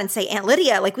come out and say, Aunt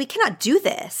Lydia, like we cannot do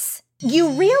this. You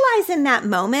realize in that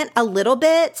moment a little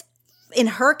bit in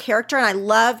her character, and I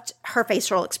loved her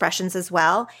facial expressions as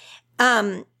well.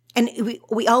 And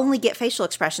we only get facial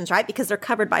expressions, right? Because they're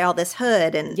covered by all this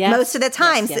hood. And most of the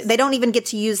times they don't even get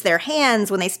to use their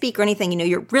hands when they speak or anything.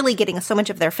 You're really getting so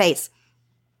much of their face.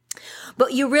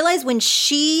 But you realize when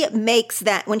she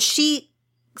when she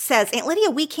says, Aunt Lydia,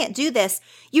 we can't do this,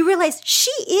 you realize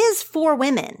she is for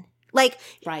women. Like,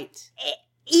 right.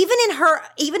 Even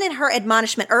in her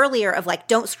admonishment earlier of like,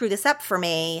 don't screw this up for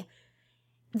me.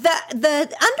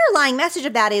 The underlying message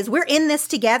of that is we're in this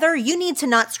together. You need to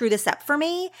not screw this up for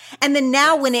me. And then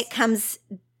now when it comes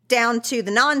down to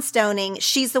the non-stoning,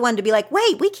 she's the one to be like,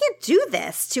 wait, we can't do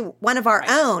this to one of our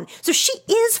own. So she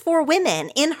is for women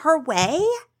in her way.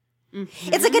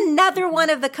 Mm-hmm. It's like another one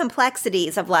of the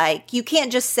complexities of like, you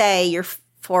can't just say you're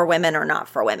for women or not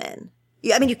for women.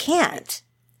 I mean, you can't.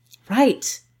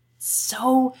 Right.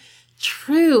 So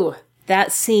true.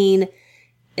 That scene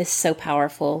is so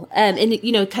powerful. And,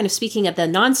 kind of speaking of the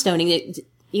non-stoning,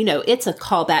 it's a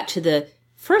callback to the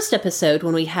first episode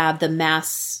when we have the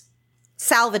mass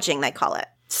salvaging, they call it.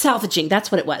 Salvaging, that's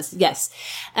what it was. Yes.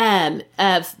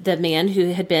 Of the man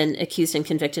who had been accused and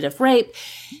convicted of rape,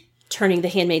 turning the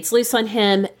handmaids loose on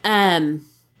him.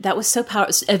 That was so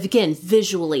powerful. Again,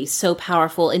 visually so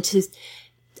powerful. And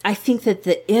I think that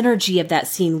the energy of that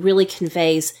scene really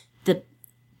conveys the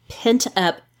pent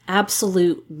up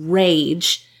absolute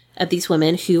rage of these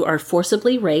women who are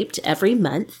forcibly raped every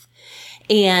month,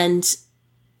 and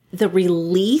the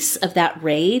release of that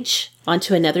rage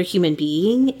onto another human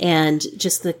being, and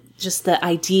just the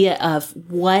idea of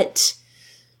what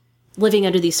living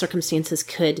under these circumstances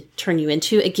could turn you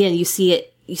into. Again, you see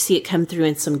it come through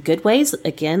in some good ways.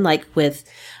 Again, like with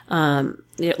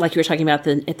like you were talking about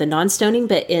at the non-stoning,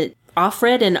 but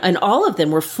Offred and all of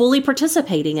them were fully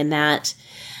participating in that.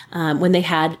 When they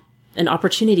had an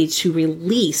opportunity to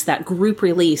release that group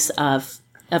release of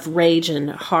rage and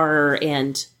horror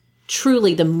and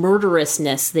truly the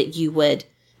murderousness that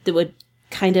would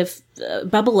kind of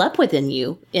bubble up within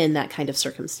you in that kind of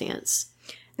circumstance.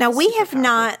 Now, we have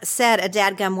not said a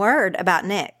dadgum word about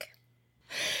Nick.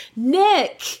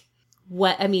 Nick!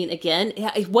 Again,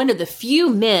 one of the few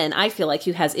men I feel like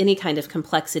who has any kind of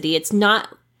complexity. It's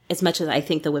not as much as I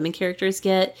think the women characters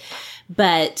get,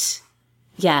 but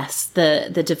yes, the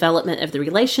development of the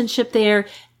relationship there,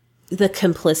 the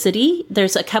complicity. I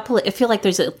feel like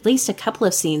there's at least a couple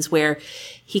of scenes where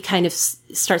he kind of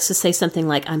starts to say something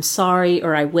like, I'm sorry,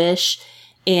 or I wish.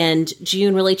 And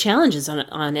June really challenges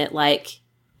on it. Like,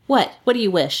 what do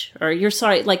you wish? Or you're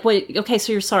sorry. Like, what? Okay.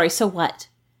 So you're sorry. So what?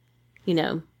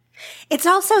 It's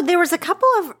also, there was a couple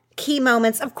of key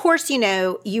moments. Of course,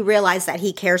 you realize that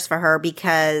he cares for her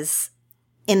because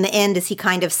in the end, is he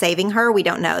kind of saving her? We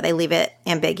don't know. They leave it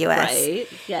ambiguous. Right.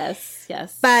 Yes.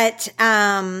 But,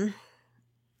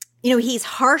 he's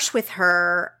harsh with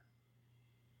her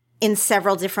in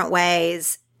several different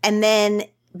ways.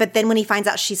 But then when he finds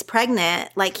out she's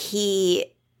pregnant, like he,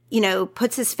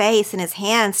 puts his face and his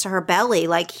hands to her belly.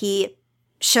 Like he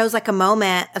shows like a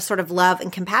moment of sort of love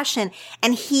and compassion.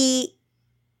 And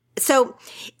so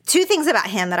two things about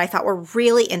him that I thought were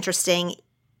really interesting,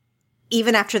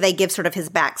 even after they give sort of his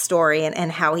backstory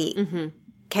and how he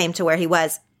came to where he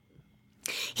was.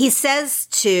 He says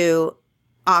to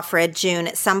Offred, June,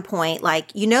 at some point,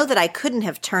 like, that I couldn't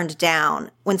have turned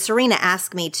down when Serena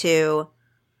asked me to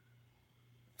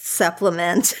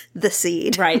supplement the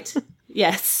seed. Right.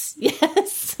 Yes.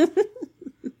 Yes.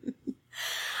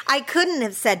 I couldn't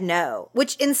have said no,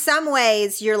 which in some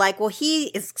ways you're like, well, he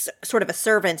is sort of a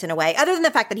servant in a way, other than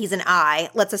the fact that he's an eye.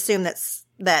 Let's assume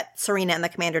that Serena and the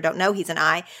commander don't know he's an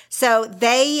eye. So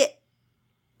they,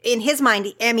 in his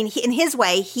mind, I mean, in his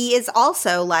way, he is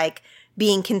also like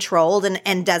being controlled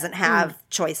and doesn't have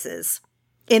choices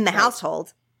in the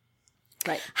household.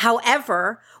 Right.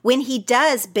 However, when he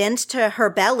does bend to her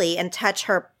belly and touch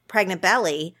her pregnant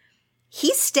belly,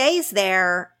 he stays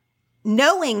there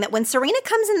knowing that when Serena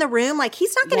comes in the room, like,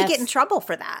 he's not going to get in trouble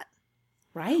for that.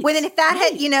 Right. When if that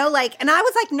had, you know, like, and I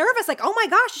was like nervous, like, oh my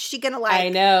gosh, is she going to like, I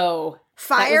know,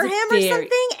 fire him or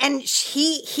something? And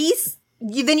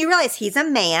then you realize he's a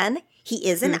man. He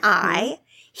is an eye.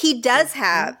 He does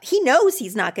have, he knows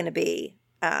he's not going to be,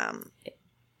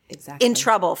 exactly in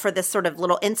trouble for this sort of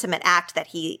little intimate act that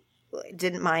he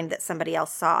didn't mind that somebody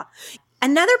else saw.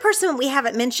 Another person we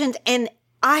haven't mentioned, and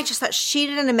I just thought she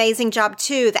did an amazing job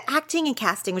too. The acting and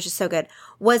casting was just so good.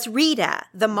 Was Rita,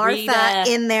 the Martha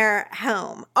in their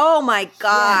home. Oh my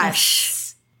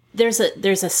gosh. Yes.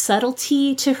 There's a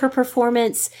subtlety to her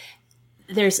performance.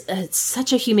 There's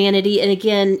such a humanity. And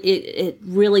again, it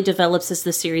really develops as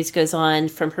the series goes on,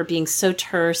 from her being so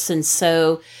terse and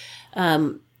so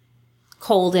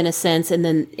cold in a sense, and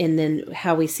then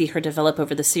how we see her develop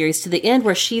over the series to the end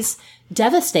where she's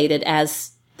devastated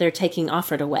as they're taking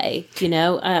Offred away, you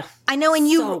know? I know, and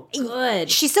so good.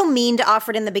 She's so mean to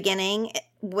Offred in the beginning,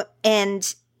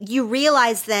 and you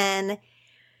realize then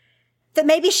that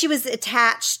maybe she was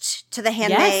attached to the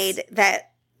handmaid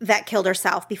that killed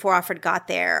herself before Offred got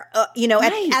there. You know,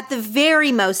 at the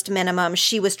very most minimum,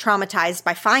 she was traumatized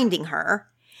by finding her.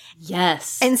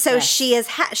 Yes. And so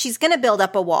she's going to build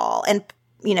up a wall and,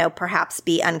 you know, perhaps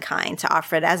be unkind to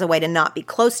Offred as a way to not be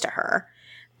close to her.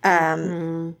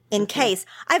 In case.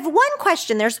 I have one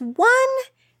question. There's one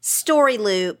story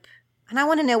loop, and I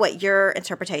want to know what your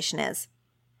interpretation is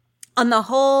on the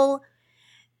whole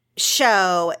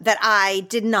show that I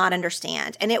did not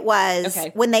understand. And it was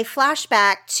when they flash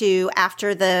back to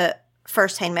after the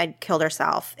first handmaid killed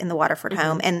herself in the Waterford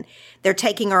home, and they're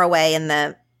taking her away in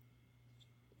the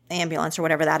ambulance or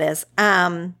whatever that is.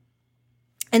 And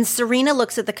Serena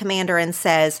looks at the commander and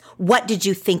says, "What did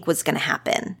you think was going to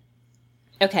happen?"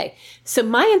 Okay, so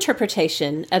my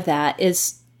interpretation of that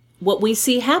is what we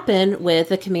see happen with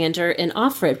the commander and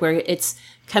Offred, where it's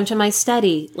come to my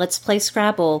study, let's play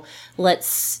Scrabble,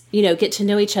 let's, you know, get to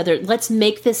know each other, let's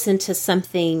make this into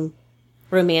something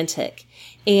romantic.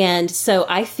 And so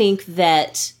I think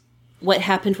that what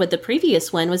happened with the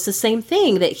previous one was the same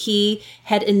thing, that he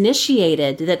had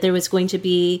initiated that there was going to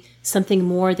be something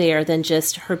more there than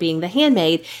just her being the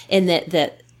handmaid, and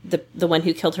that the one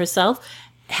who killed herself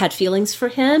had feelings for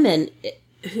him, and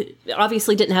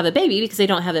obviously didn't have a baby because they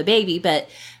don't have a baby, but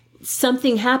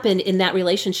something happened in that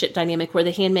relationship dynamic where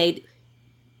the handmaid,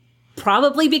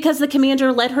 probably because the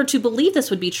commander led her to believe this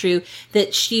would be true,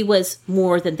 that she was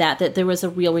more than that there was a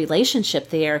real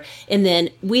relationship there. And then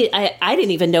I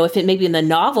didn't even know if it maybe in the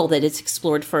novel that it's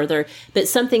explored further, but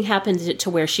something happened to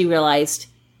where she realized,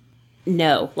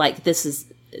 no, like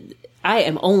I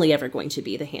am only ever going to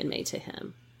be the handmaid to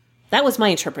him. That was my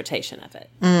interpretation of it.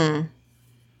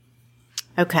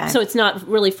 Okay. So it's not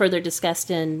really further discussed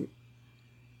in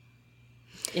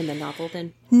the novel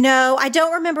then? No, I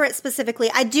don't remember it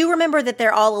specifically. I do remember that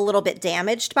they're all a little bit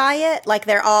damaged by it. Like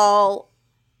they're all,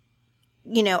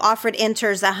 you know, Offred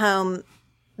enters a home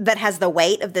that has the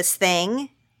weight of this thing.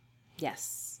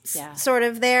 Yes. Yeah. Sort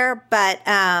of there. But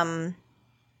no,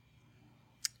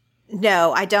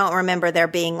 I don't remember there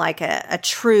being like a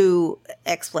true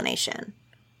explanation.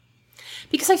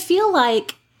 Because I feel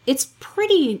like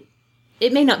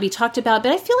it may not be talked about,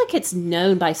 but I feel like it's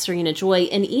known by Serena Joy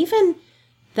and even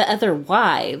the other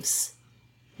wives,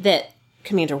 that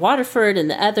Commander Waterford and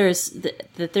the others,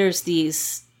 that there's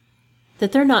these,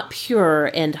 that they're not pure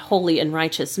and holy and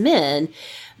righteous men.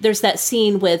 There's that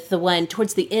scene with the one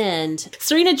towards the end,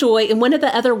 Serena Joy and one of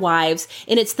the other wives,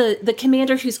 and it's the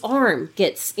commander whose arm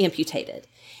gets amputated.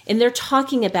 And they're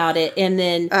talking about it, and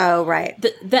then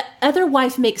the other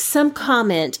wife makes some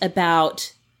comment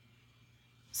about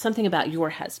something about your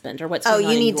husband or what's going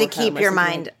on. You need to keep your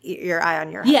eye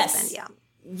on your husband. Yeah.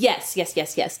 Yes.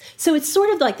 So it's sort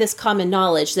of like this common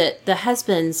knowledge that the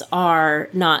husbands are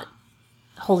not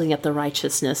holding up the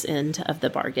righteousness end of the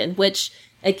bargain, which,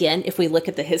 again, if we look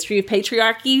at the history of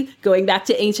patriarchy, going back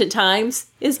to ancient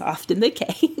times, is often the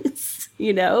case.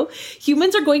 You know,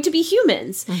 humans are going to be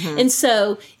humans. Mm-hmm. And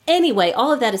so anyway,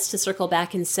 all of that is to circle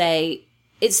back and say,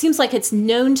 it seems like it's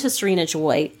known to Serena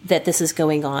Joy that this is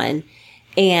going on,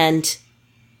 and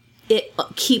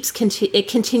it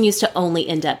continues to only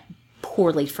end up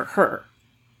poorly for her.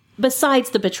 Besides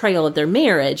the betrayal of their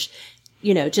marriage,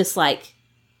 just like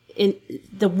in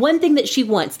the one thing that she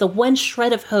wants, the one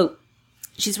shred of hope.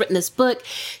 She's written this book.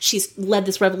 She's led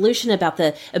this revolution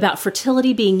about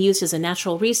fertility being used as a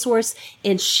natural resource,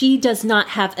 and she does not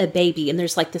have a baby. And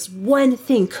there's like this one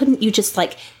thing. Couldn't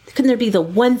there be the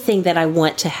one thing that I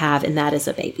want to have, and that is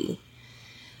a baby?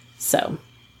 So,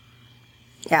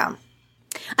 yeah.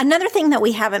 Another thing that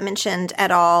we haven't mentioned at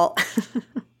all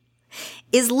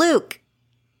is Luke.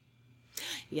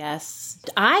 Yes.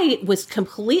 I was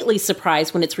completely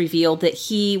surprised when it's revealed that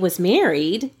he was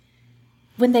married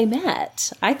when they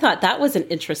met. I thought that was an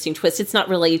interesting twist. It's not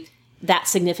really that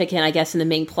significant, I guess, in the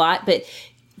main plot, but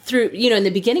through, in the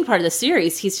beginning part of the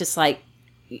series, he's just like,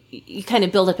 you kind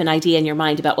of build up an idea in your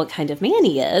mind about what kind of man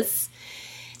he is.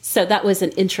 So that was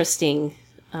an interesting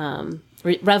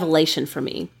revelation for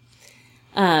me.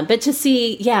 But to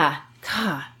see,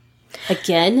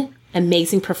 again,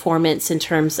 amazing performance in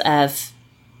terms of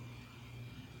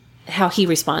how he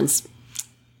responds.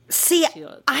 See,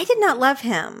 I did not love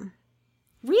him.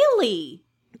 Really?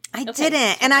 I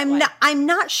didn't, and I'm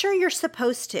not sure you're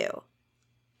supposed to.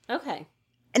 Okay.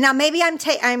 And now maybe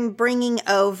I'm bringing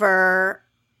over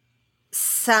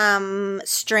some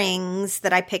strings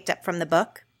that I picked up from the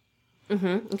book.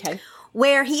 Mm-hmm. Okay.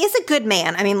 Where he is a good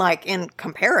man. I mean, like, in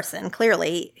comparison,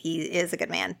 clearly he is a good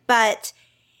man. But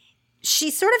she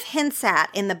sort of hints at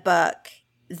in the book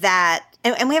that,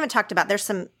 and we haven't talked about, there's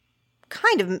some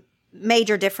kind of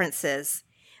major differences,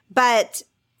 but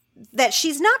that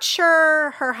she's not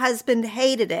sure her husband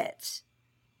hated it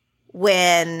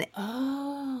when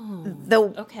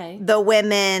the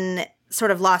women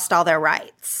sort of lost all their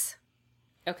rights.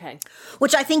 Okay.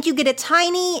 Which I think you get a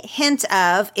tiny hint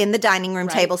of in the dining room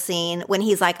table scene when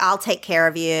he's like, I'll take care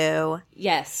of you.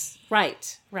 Yes.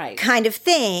 Right. Kind of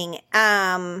thing.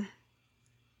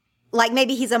 Like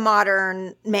maybe he's a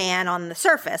modern man on the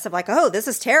surface of like, oh, this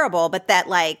is terrible. But that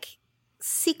like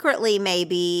secretly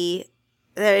maybe,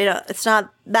 it's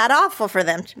not that awful for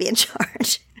them to be in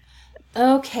charge.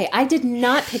 Okay. I did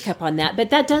not pick up on that, but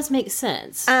that does make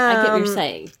sense. I get what you're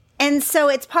saying. And so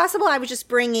it's possible I was just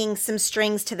bringing some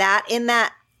strings to that in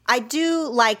that I do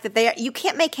like that you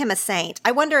can't make him a saint.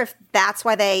 I wonder if that's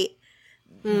why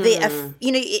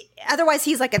otherwise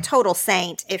he's like a total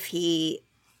saint if he,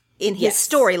 in his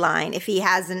storyline, if he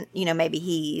hasn't, maybe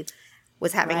he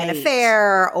was having an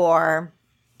affair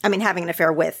having an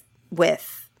affair with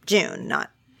June,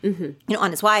 not, on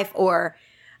his wife, or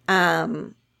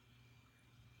how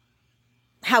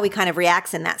he kind of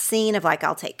reacts in that scene of like,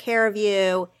 I'll take care of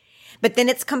you. But then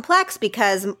it's complex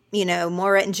because,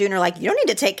 Maura and June are like, you don't need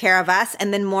to take care of us.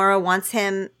 And then Maura wants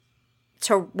him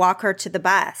to walk her to the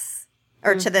bus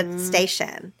or to the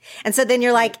station. And so then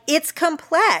you're like, it's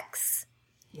complex.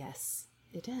 Yes,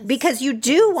 it is. Because you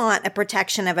do want a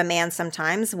protection of a man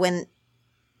sometimes when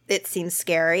it seems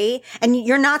scary. And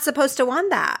you're not supposed to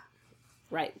want that.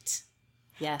 Right.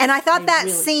 Yes. And I thought that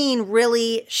scene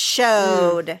really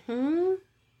showed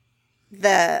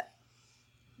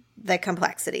the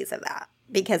complexities of that,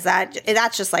 because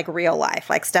that's just like real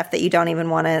life, like stuff that you don't even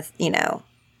want to,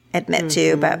 admit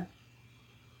to, but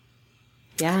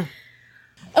yeah.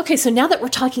 Okay, so now that we're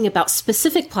talking about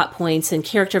specific plot points and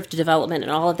character development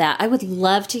and all of that, I would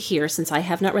love to hear, since I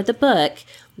have not read the book,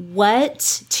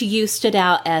 what to you stood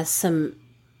out as some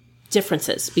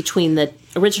differences between the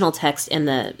original text and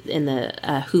the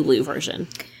Hulu version.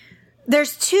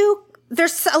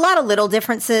 There's a lot of little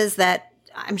differences that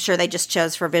I'm sure they just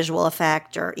chose for visual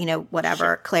effect or,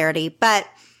 whatever, clarity. But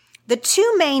the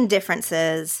two main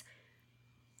differences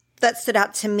that stood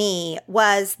out to me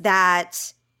was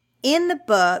that in the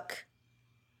book,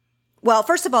 well,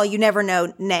 first of all, you never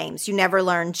know names. You never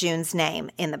learn June's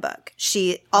name in the book.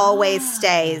 She always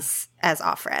stays as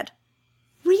Offred.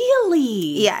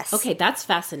 Really? Yes. Okay, that's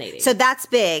fascinating. So that's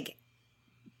big.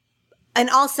 And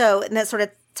also, and that sort of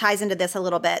ties into this a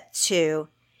little bit too,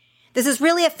 this is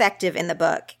really effective in the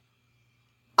book.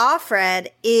 Offred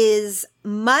is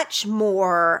much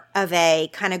more of a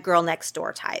kind of girl next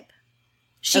door type.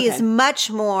 She is much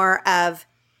more of,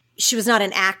 she was not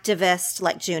an activist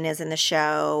like June is in the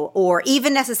show, or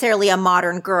even necessarily a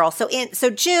modern girl. So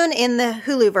June in the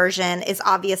Hulu version is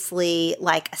obviously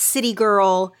like a city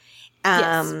girl.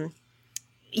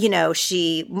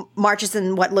 She marches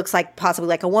in what looks like possibly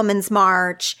like a woman's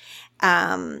march.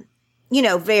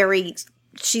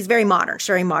 She's very modern. She's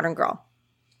a very modern girl.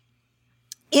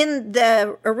 In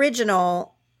the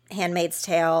original Handmaid's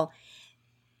Tale,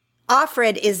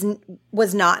 Offred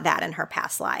was not that in her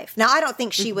past life. Now, I don't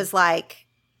think she was like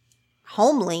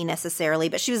homely necessarily,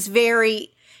 but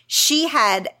she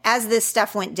had, as this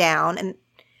stuff went down, and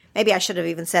maybe I should have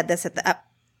even said this at the up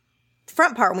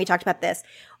front part when we talked about this.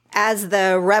 As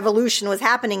the revolution was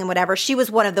happening and whatever, she was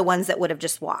one of the ones that would have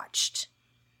just watched.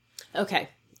 Okay.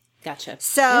 Gotcha.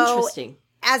 So interesting.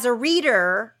 As a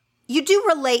reader, you do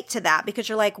relate to that because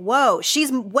you're like, whoa,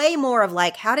 she's way more of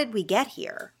like, how did we get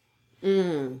here?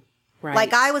 Right.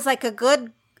 Like I was like a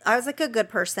good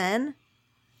person.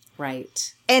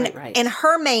 Right. And right. and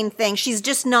her main thing, she's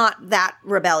just not that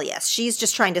rebellious. She's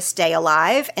just trying to stay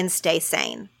alive and stay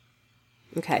sane.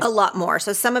 Okay. A lot more.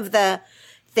 So some of the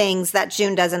things that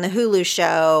June does in the Hulu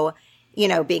show, you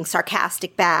know, being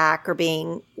sarcastic back or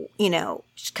being, you know,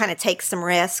 kind of takes some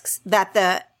risks that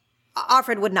the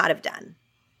Offred would not have done.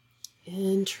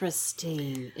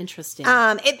 Interesting.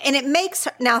 And it makes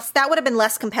her, now that would have been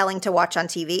less compelling to watch on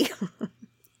TV.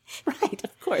 Right,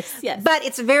 of course, yes. But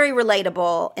it's very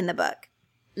relatable in the book.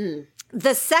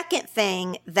 The second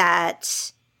thing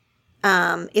that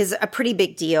is a pretty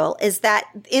big deal is that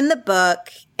in the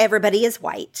book, everybody is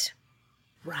white.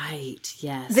 Right,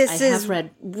 yes. This I is have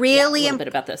read really a little bit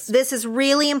about this. This is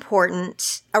really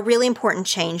important, a really important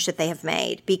change that they have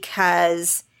made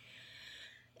because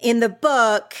in the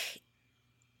book,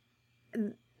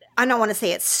 I don't want to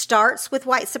say it starts with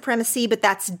white supremacy, but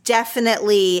that's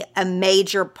definitely a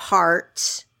major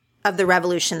part of the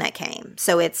revolution that came.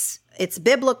 So it's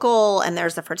biblical and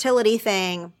there's a fertility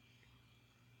thing,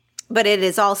 but it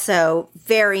is also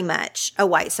very much a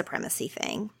white supremacy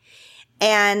thing.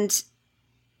 And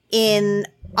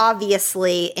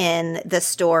obviously in the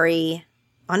story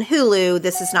on Hulu,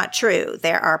 this is not true.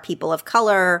 There are people of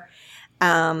color.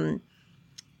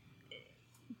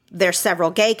 There's several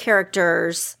gay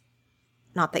characters.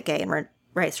 Not that gay and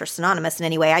race are synonymous in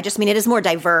any way. I just mean it is more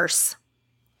diverse.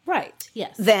 Right,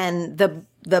 yes. Than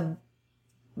the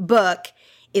book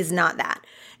is not that.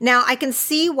 Now, I can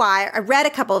see why. I read a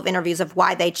couple of interviews of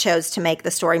why they chose to make the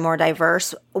story more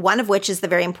diverse, one of which is the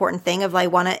very important thing of they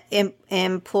want to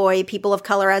employ people of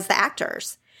color as the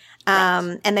actors.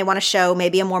 Right. And they want to show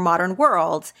maybe a more modern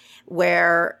world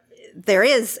where there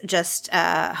is just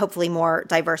hopefully more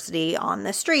diversity on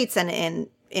the streets and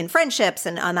in friendships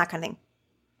and on that kind of thing.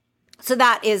 So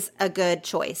that is a good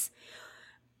choice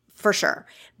for sure.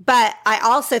 But I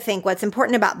also think what's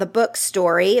important about the book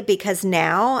story, because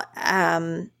now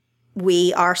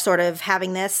we are sort of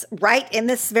having this right in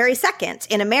this very second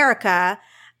in America,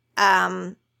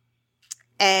 I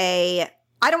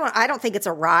don't think it's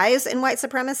a rise in white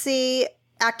supremacy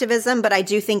activism, but I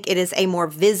do think it is a more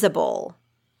visible.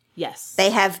 Yes. They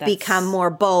have become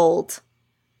more bold.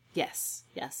 Yes.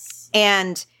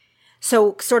 And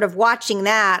so sort of watching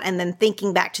that and then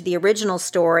thinking back to the original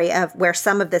story of where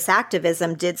some of this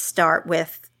activism did start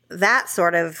with that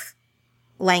sort of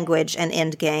language and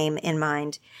end game in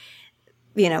mind,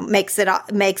 you know, makes it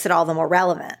all the more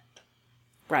relevant.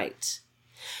 Right.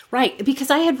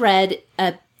 Because I had read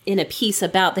in a piece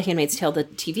about The Handmaid's Tale, the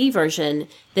TV version,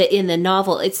 that in the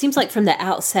novel, it seems like from the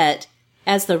outset,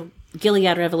 as the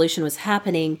Gilead Revolution was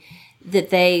happening,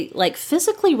 that they like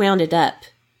physically rounded up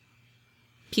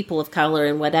people of color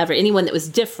and whatever, anyone that was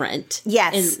different.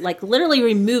 Yes. And like literally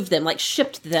removed them, like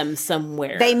shipped them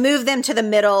somewhere. They moved them to the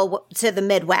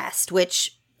Midwest,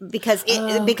 which because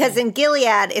in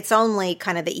Gilead, it's only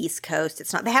kind of the East Coast.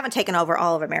 It's not, they haven't taken over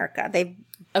all of America.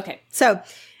 So,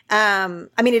 I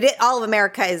mean, all of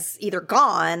America is either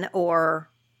gone or,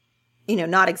 you know,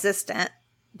 not existent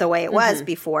the way it was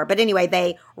before. But anyway,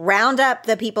 they round up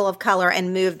the people of color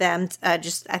and move them, I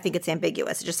think it's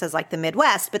ambiguous. It just says like the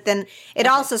Midwest. But then it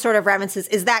also sort of references,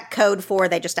 is that code for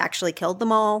they just actually killed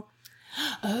them all?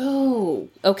 Oh,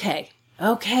 okay.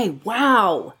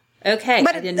 Wow. Okay.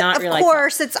 But I did not realize of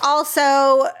course, it's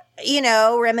also, you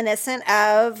know, reminiscent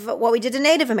of what we did to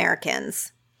Native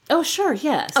Americans. Oh, sure.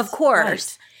 Yes. Of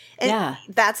course. Right. Yeah.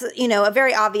 That's, you know, a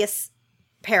very obvious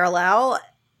parallel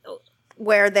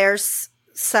where there's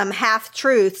some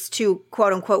half-truths to,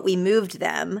 quote-unquote, we moved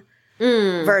them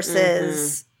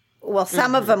versus, well,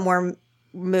 some of them were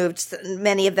moved,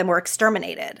 many of them were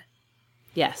exterminated.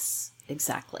 Yes,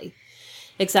 exactly.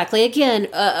 Again,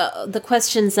 the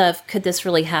questions of, could this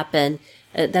really happen?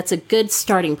 That's a good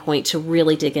starting point to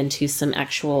really dig into some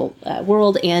actual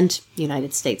world and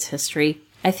United States history.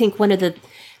 I think one of the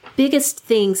biggest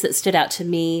things that stood out to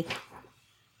me,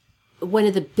 one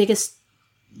of the biggest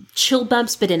chill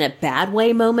bumps, but in a bad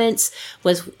way moments,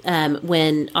 was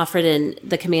when Offred and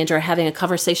the commander are having a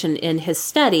conversation in his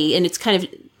study, and it's kind of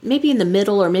maybe in the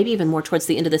middle or maybe even more towards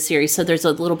the end of the series, so there's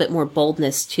a little bit more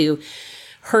boldness to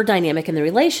her dynamic in the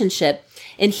relationship.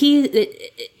 And he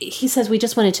says, we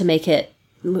wanted to make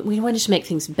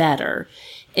things better.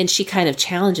 And she kind of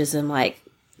challenges him like,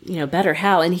 better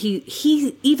how? And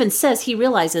he even says he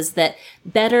realizes that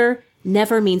better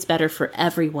never means better for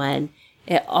everyone.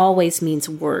 It always means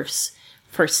worse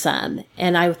for some.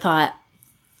 And I thought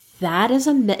that is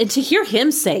and to hear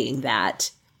him saying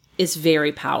that is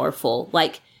very powerful.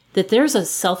 Like that there's a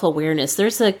self-awareness,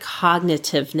 there's a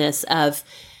cognitiveness of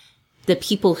the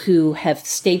people who have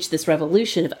staged this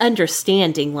revolution of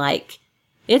understanding like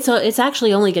it's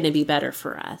actually only going to be better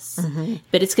for us,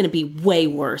 but it's going to be way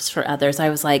worse for others. I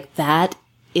was like, that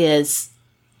is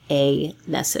a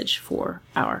message for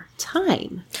our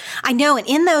time. I know. And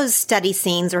in those study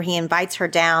scenes where he invites her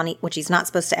down, which he's not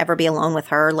supposed to ever be alone with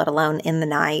her, let alone in the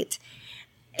night,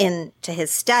 into his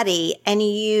study, and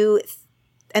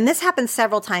this happens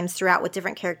several times throughout with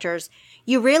different characters,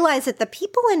 you realize that the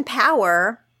people in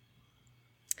power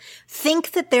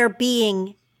think that they're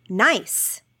being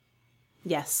nice.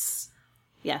 Yes.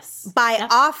 By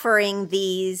offering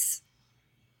these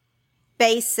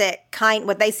basic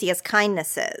what they see as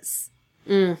kindnesses.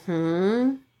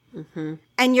 And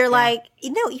you're like,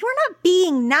 you're not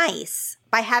being nice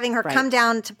by having her come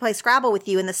down to play Scrabble with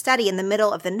you in the study in the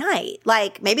middle of the night.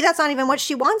 Like, maybe that's not even what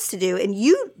she wants to do. And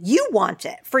you want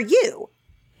it for you.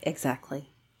 Exactly.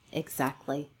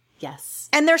 Yes.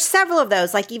 And there's several of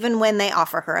those, like even when they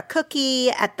offer her a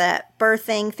cookie at the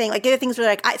birthing thing, like other things were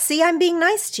like, I'm being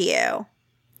nice to you.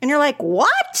 And you're like,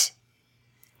 what?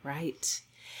 Right.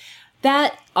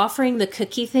 That offering the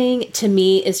cookie thing to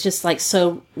me is just like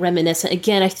so reminiscent.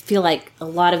 Again, I feel like a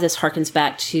lot of this harkens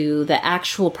back to the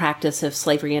actual practice of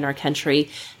slavery in our country.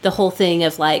 The whole thing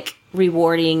of like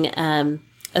rewarding a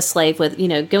slave with,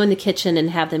 go in the kitchen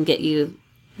and have them get you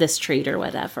this treat or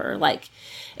whatever. Like,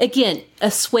 again,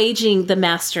 assuaging the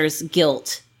master's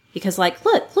guilt because like,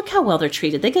 look how well they're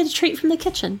treated. They get a treat from the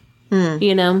kitchen,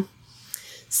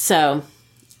 So,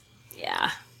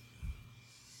 yeah.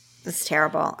 It's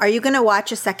terrible. Are you going to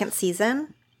watch a second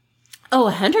season?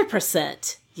 Oh,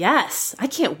 100%. Yes. I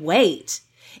can't wait.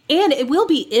 And it will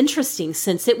be interesting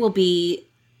since it will be,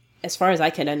 as far as I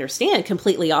can understand,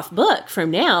 completely off book from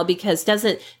now because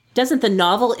doesn't the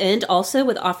novel end also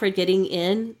with Offred getting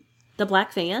in the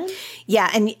black van? Yeah,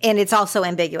 and it's also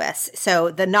ambiguous. So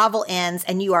the novel ends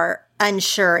and you are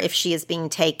unsure if she is being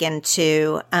taken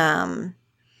to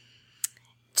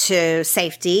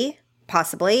safety,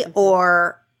 possibly,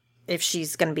 or if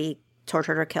she's going to be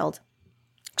tortured or killed.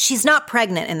 She's not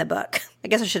pregnant in the book. I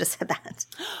guess I should have said that.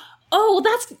 Oh,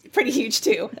 that's pretty huge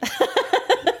too.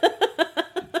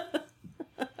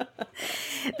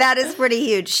 That is pretty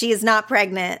huge. She is not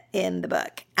pregnant in the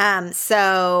book.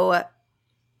 So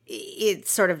it's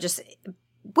sort of just,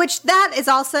 which that is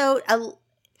also,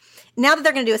 now that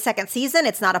they're going to do a second season,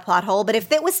 it's not a plot hole. But if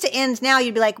it was to end now,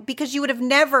 you'd be like, because you would have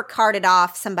never carted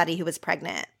off somebody who was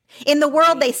pregnant. In the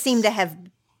world they seem to have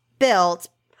built,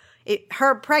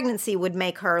 her pregnancy would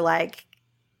make her like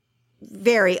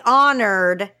very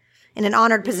honored, in an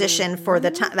honored position for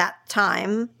the that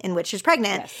time in which she's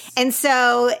pregnant. Yes. And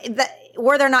so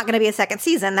were there not going to be a second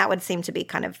season, that would seem to be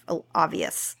kind of an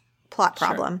obvious plot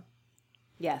problem. Sure.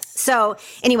 Yes. So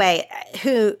anyway,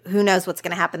 who knows what's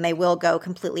going to happen? They will go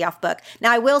completely off book.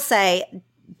 Now, I will say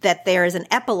that there is an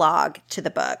epilogue to the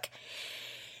book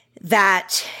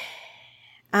that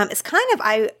is kind of,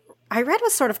 I read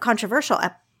was sort of controversial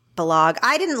epilogue.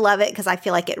 I didn't love it because I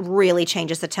feel like it really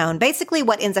changes the tone. Basically,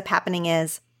 what ends up happening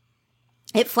is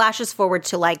it flashes forward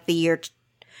to like the year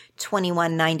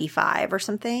 2195 or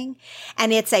something.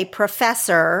 And it's a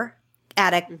professor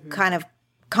at a kind of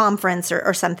conference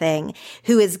or something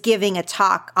who is giving a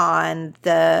talk on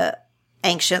the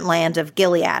ancient land of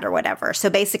Gilead or whatever. So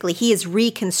basically he is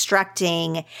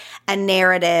reconstructing a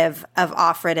narrative of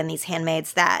Offred and these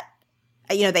handmaids that,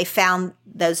 they found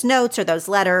those notes or those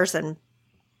letters and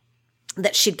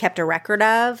that she'd kept a record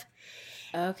of.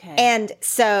 Okay. And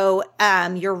so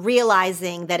you're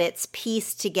realizing that it's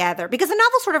pieced together because the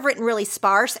novel's sort of written really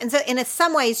sparse. And so in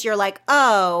some ways you're like,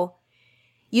 oh,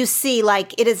 you see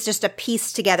like it is just a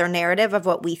pieced together narrative of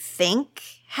what we think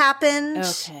happened.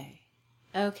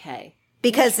 Okay.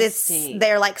 Because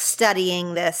they're like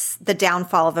studying the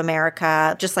downfall of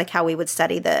America, just like how we would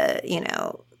study the,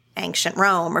 ancient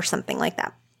Rome or something like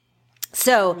that.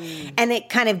 So, and it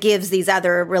kind of gives these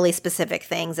other really specific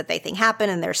things that they think happened,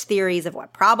 and there's theories of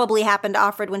what probably happened to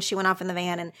Offred when she went off in the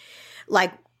van, and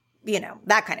like,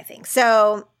 that kind of thing.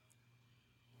 So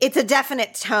it's a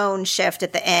definite tone shift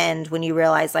at the end when you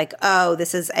realize like, oh,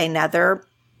 this is a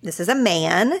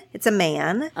man. It's a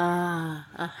man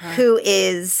who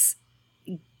is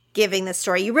giving the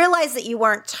story. You realize that you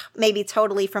weren't maybe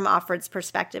totally from Offred's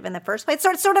perspective in the first place.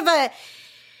 So it's sort of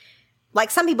like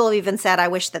some people have even said, I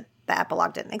wish that the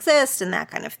epilogue didn't exist and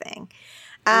that kind of thing.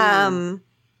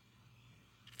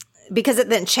 because it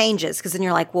then changes, because then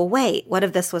you're like, well, wait, what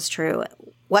if this was true?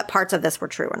 What parts of this were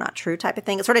true or not true type of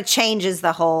thing? It sort of changes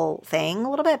the whole thing a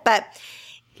little bit. But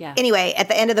anyway, at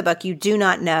the end of the book, you do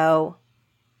not know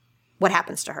what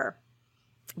happens to her.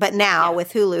 But now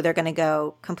with Hulu, they're going to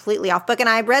go completely off book. And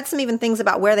I read some even things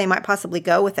about where they might possibly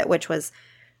go with it,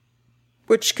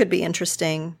 which could be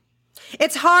interesting.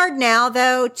 It's hard now,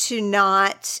 though, to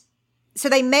not. So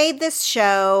they made this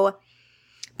show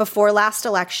before last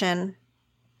election.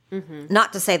 Mm-hmm.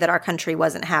 Not to say that our country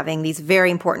wasn't having these very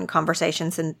important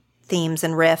conversations and themes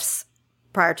and riffs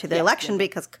prior to the election,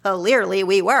 because clearly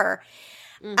we were.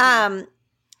 Mm-hmm.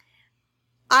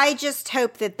 I just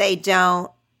hope that they don't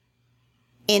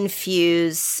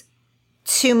infuse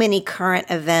too many current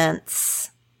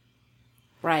events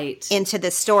into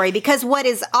this story, because what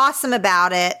is awesome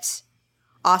about it,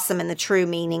 awesome in the true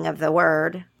meaning of the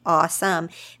word awesome,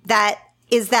 that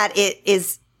it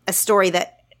is a story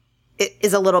that it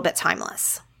is a little bit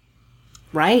timeless.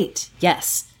 Right.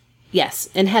 Yes.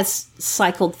 And has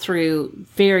cycled through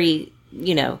very,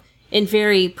 in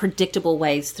very predictable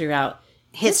ways throughout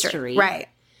history. Right.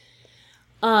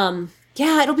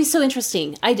 Yeah, it'll be so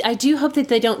interesting. I do hope that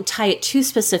they don't tie it too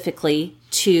specifically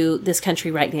to this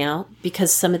country right now,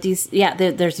 because some of these,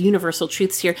 there's universal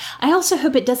truths here. I also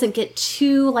hope it doesn't get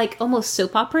too, almost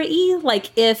soap opera-y.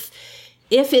 If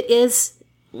it is,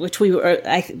 which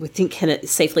I would think can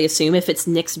safely assume, if it's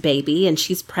Nick's baby and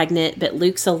she's pregnant, but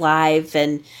Luke's alive,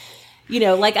 and,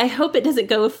 I hope it doesn't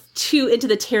go too into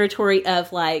the territory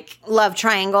of, love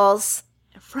triangles.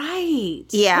 Right.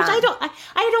 Yeah. Which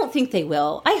I don't think they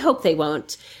will. I hope they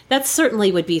won't. That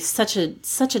certainly would be such a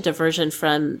diversion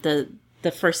from the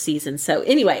first season. So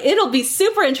anyway, it'll be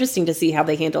super interesting to see how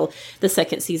they handle the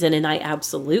second season, and I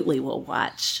absolutely will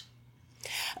watch.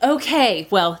 Okay.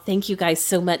 Well, thank you guys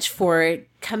so much for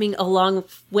coming along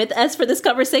with us for this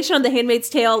conversation on The Handmaid's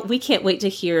Tale. We can't wait to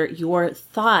hear your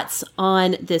thoughts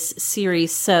on this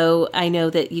series. So I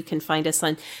know that you can find us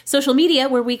on social media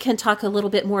where we can talk a little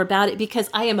bit more about it, because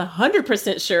I am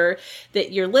 100% sure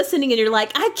that you're listening and you're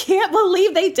like, I can't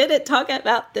believe they didn't talk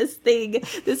about this thing,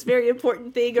 this very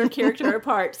important thing or character or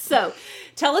part. So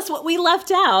tell us what we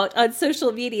left out on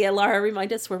social media. Laura,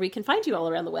 remind us where we can find you all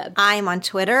around the web. I'm on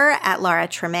Twitter at Laura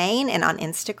Tremaine and on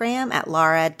Instagram at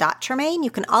Laura.Tremaine.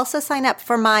 You can also sign up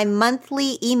for my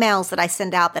monthly emails that I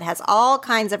send out that has all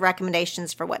kinds of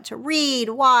recommendations for what to read,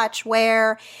 watch,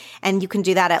 wear, and you can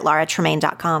do that at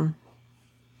lauratremaine.com.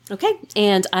 Okay,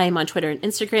 and I'm on Twitter and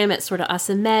Instagram at Sorta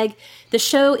Awesome Meg. The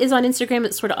show is on Instagram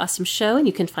at Sorta Awesome Show, and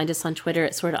you can find us on Twitter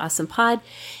at Sorta Awesome Pod,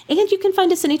 and you can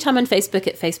find us anytime on Facebook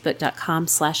at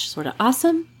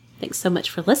facebook.com/sortaawesome. Thanks so much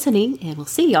for listening, and we'll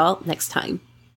see y'all next time.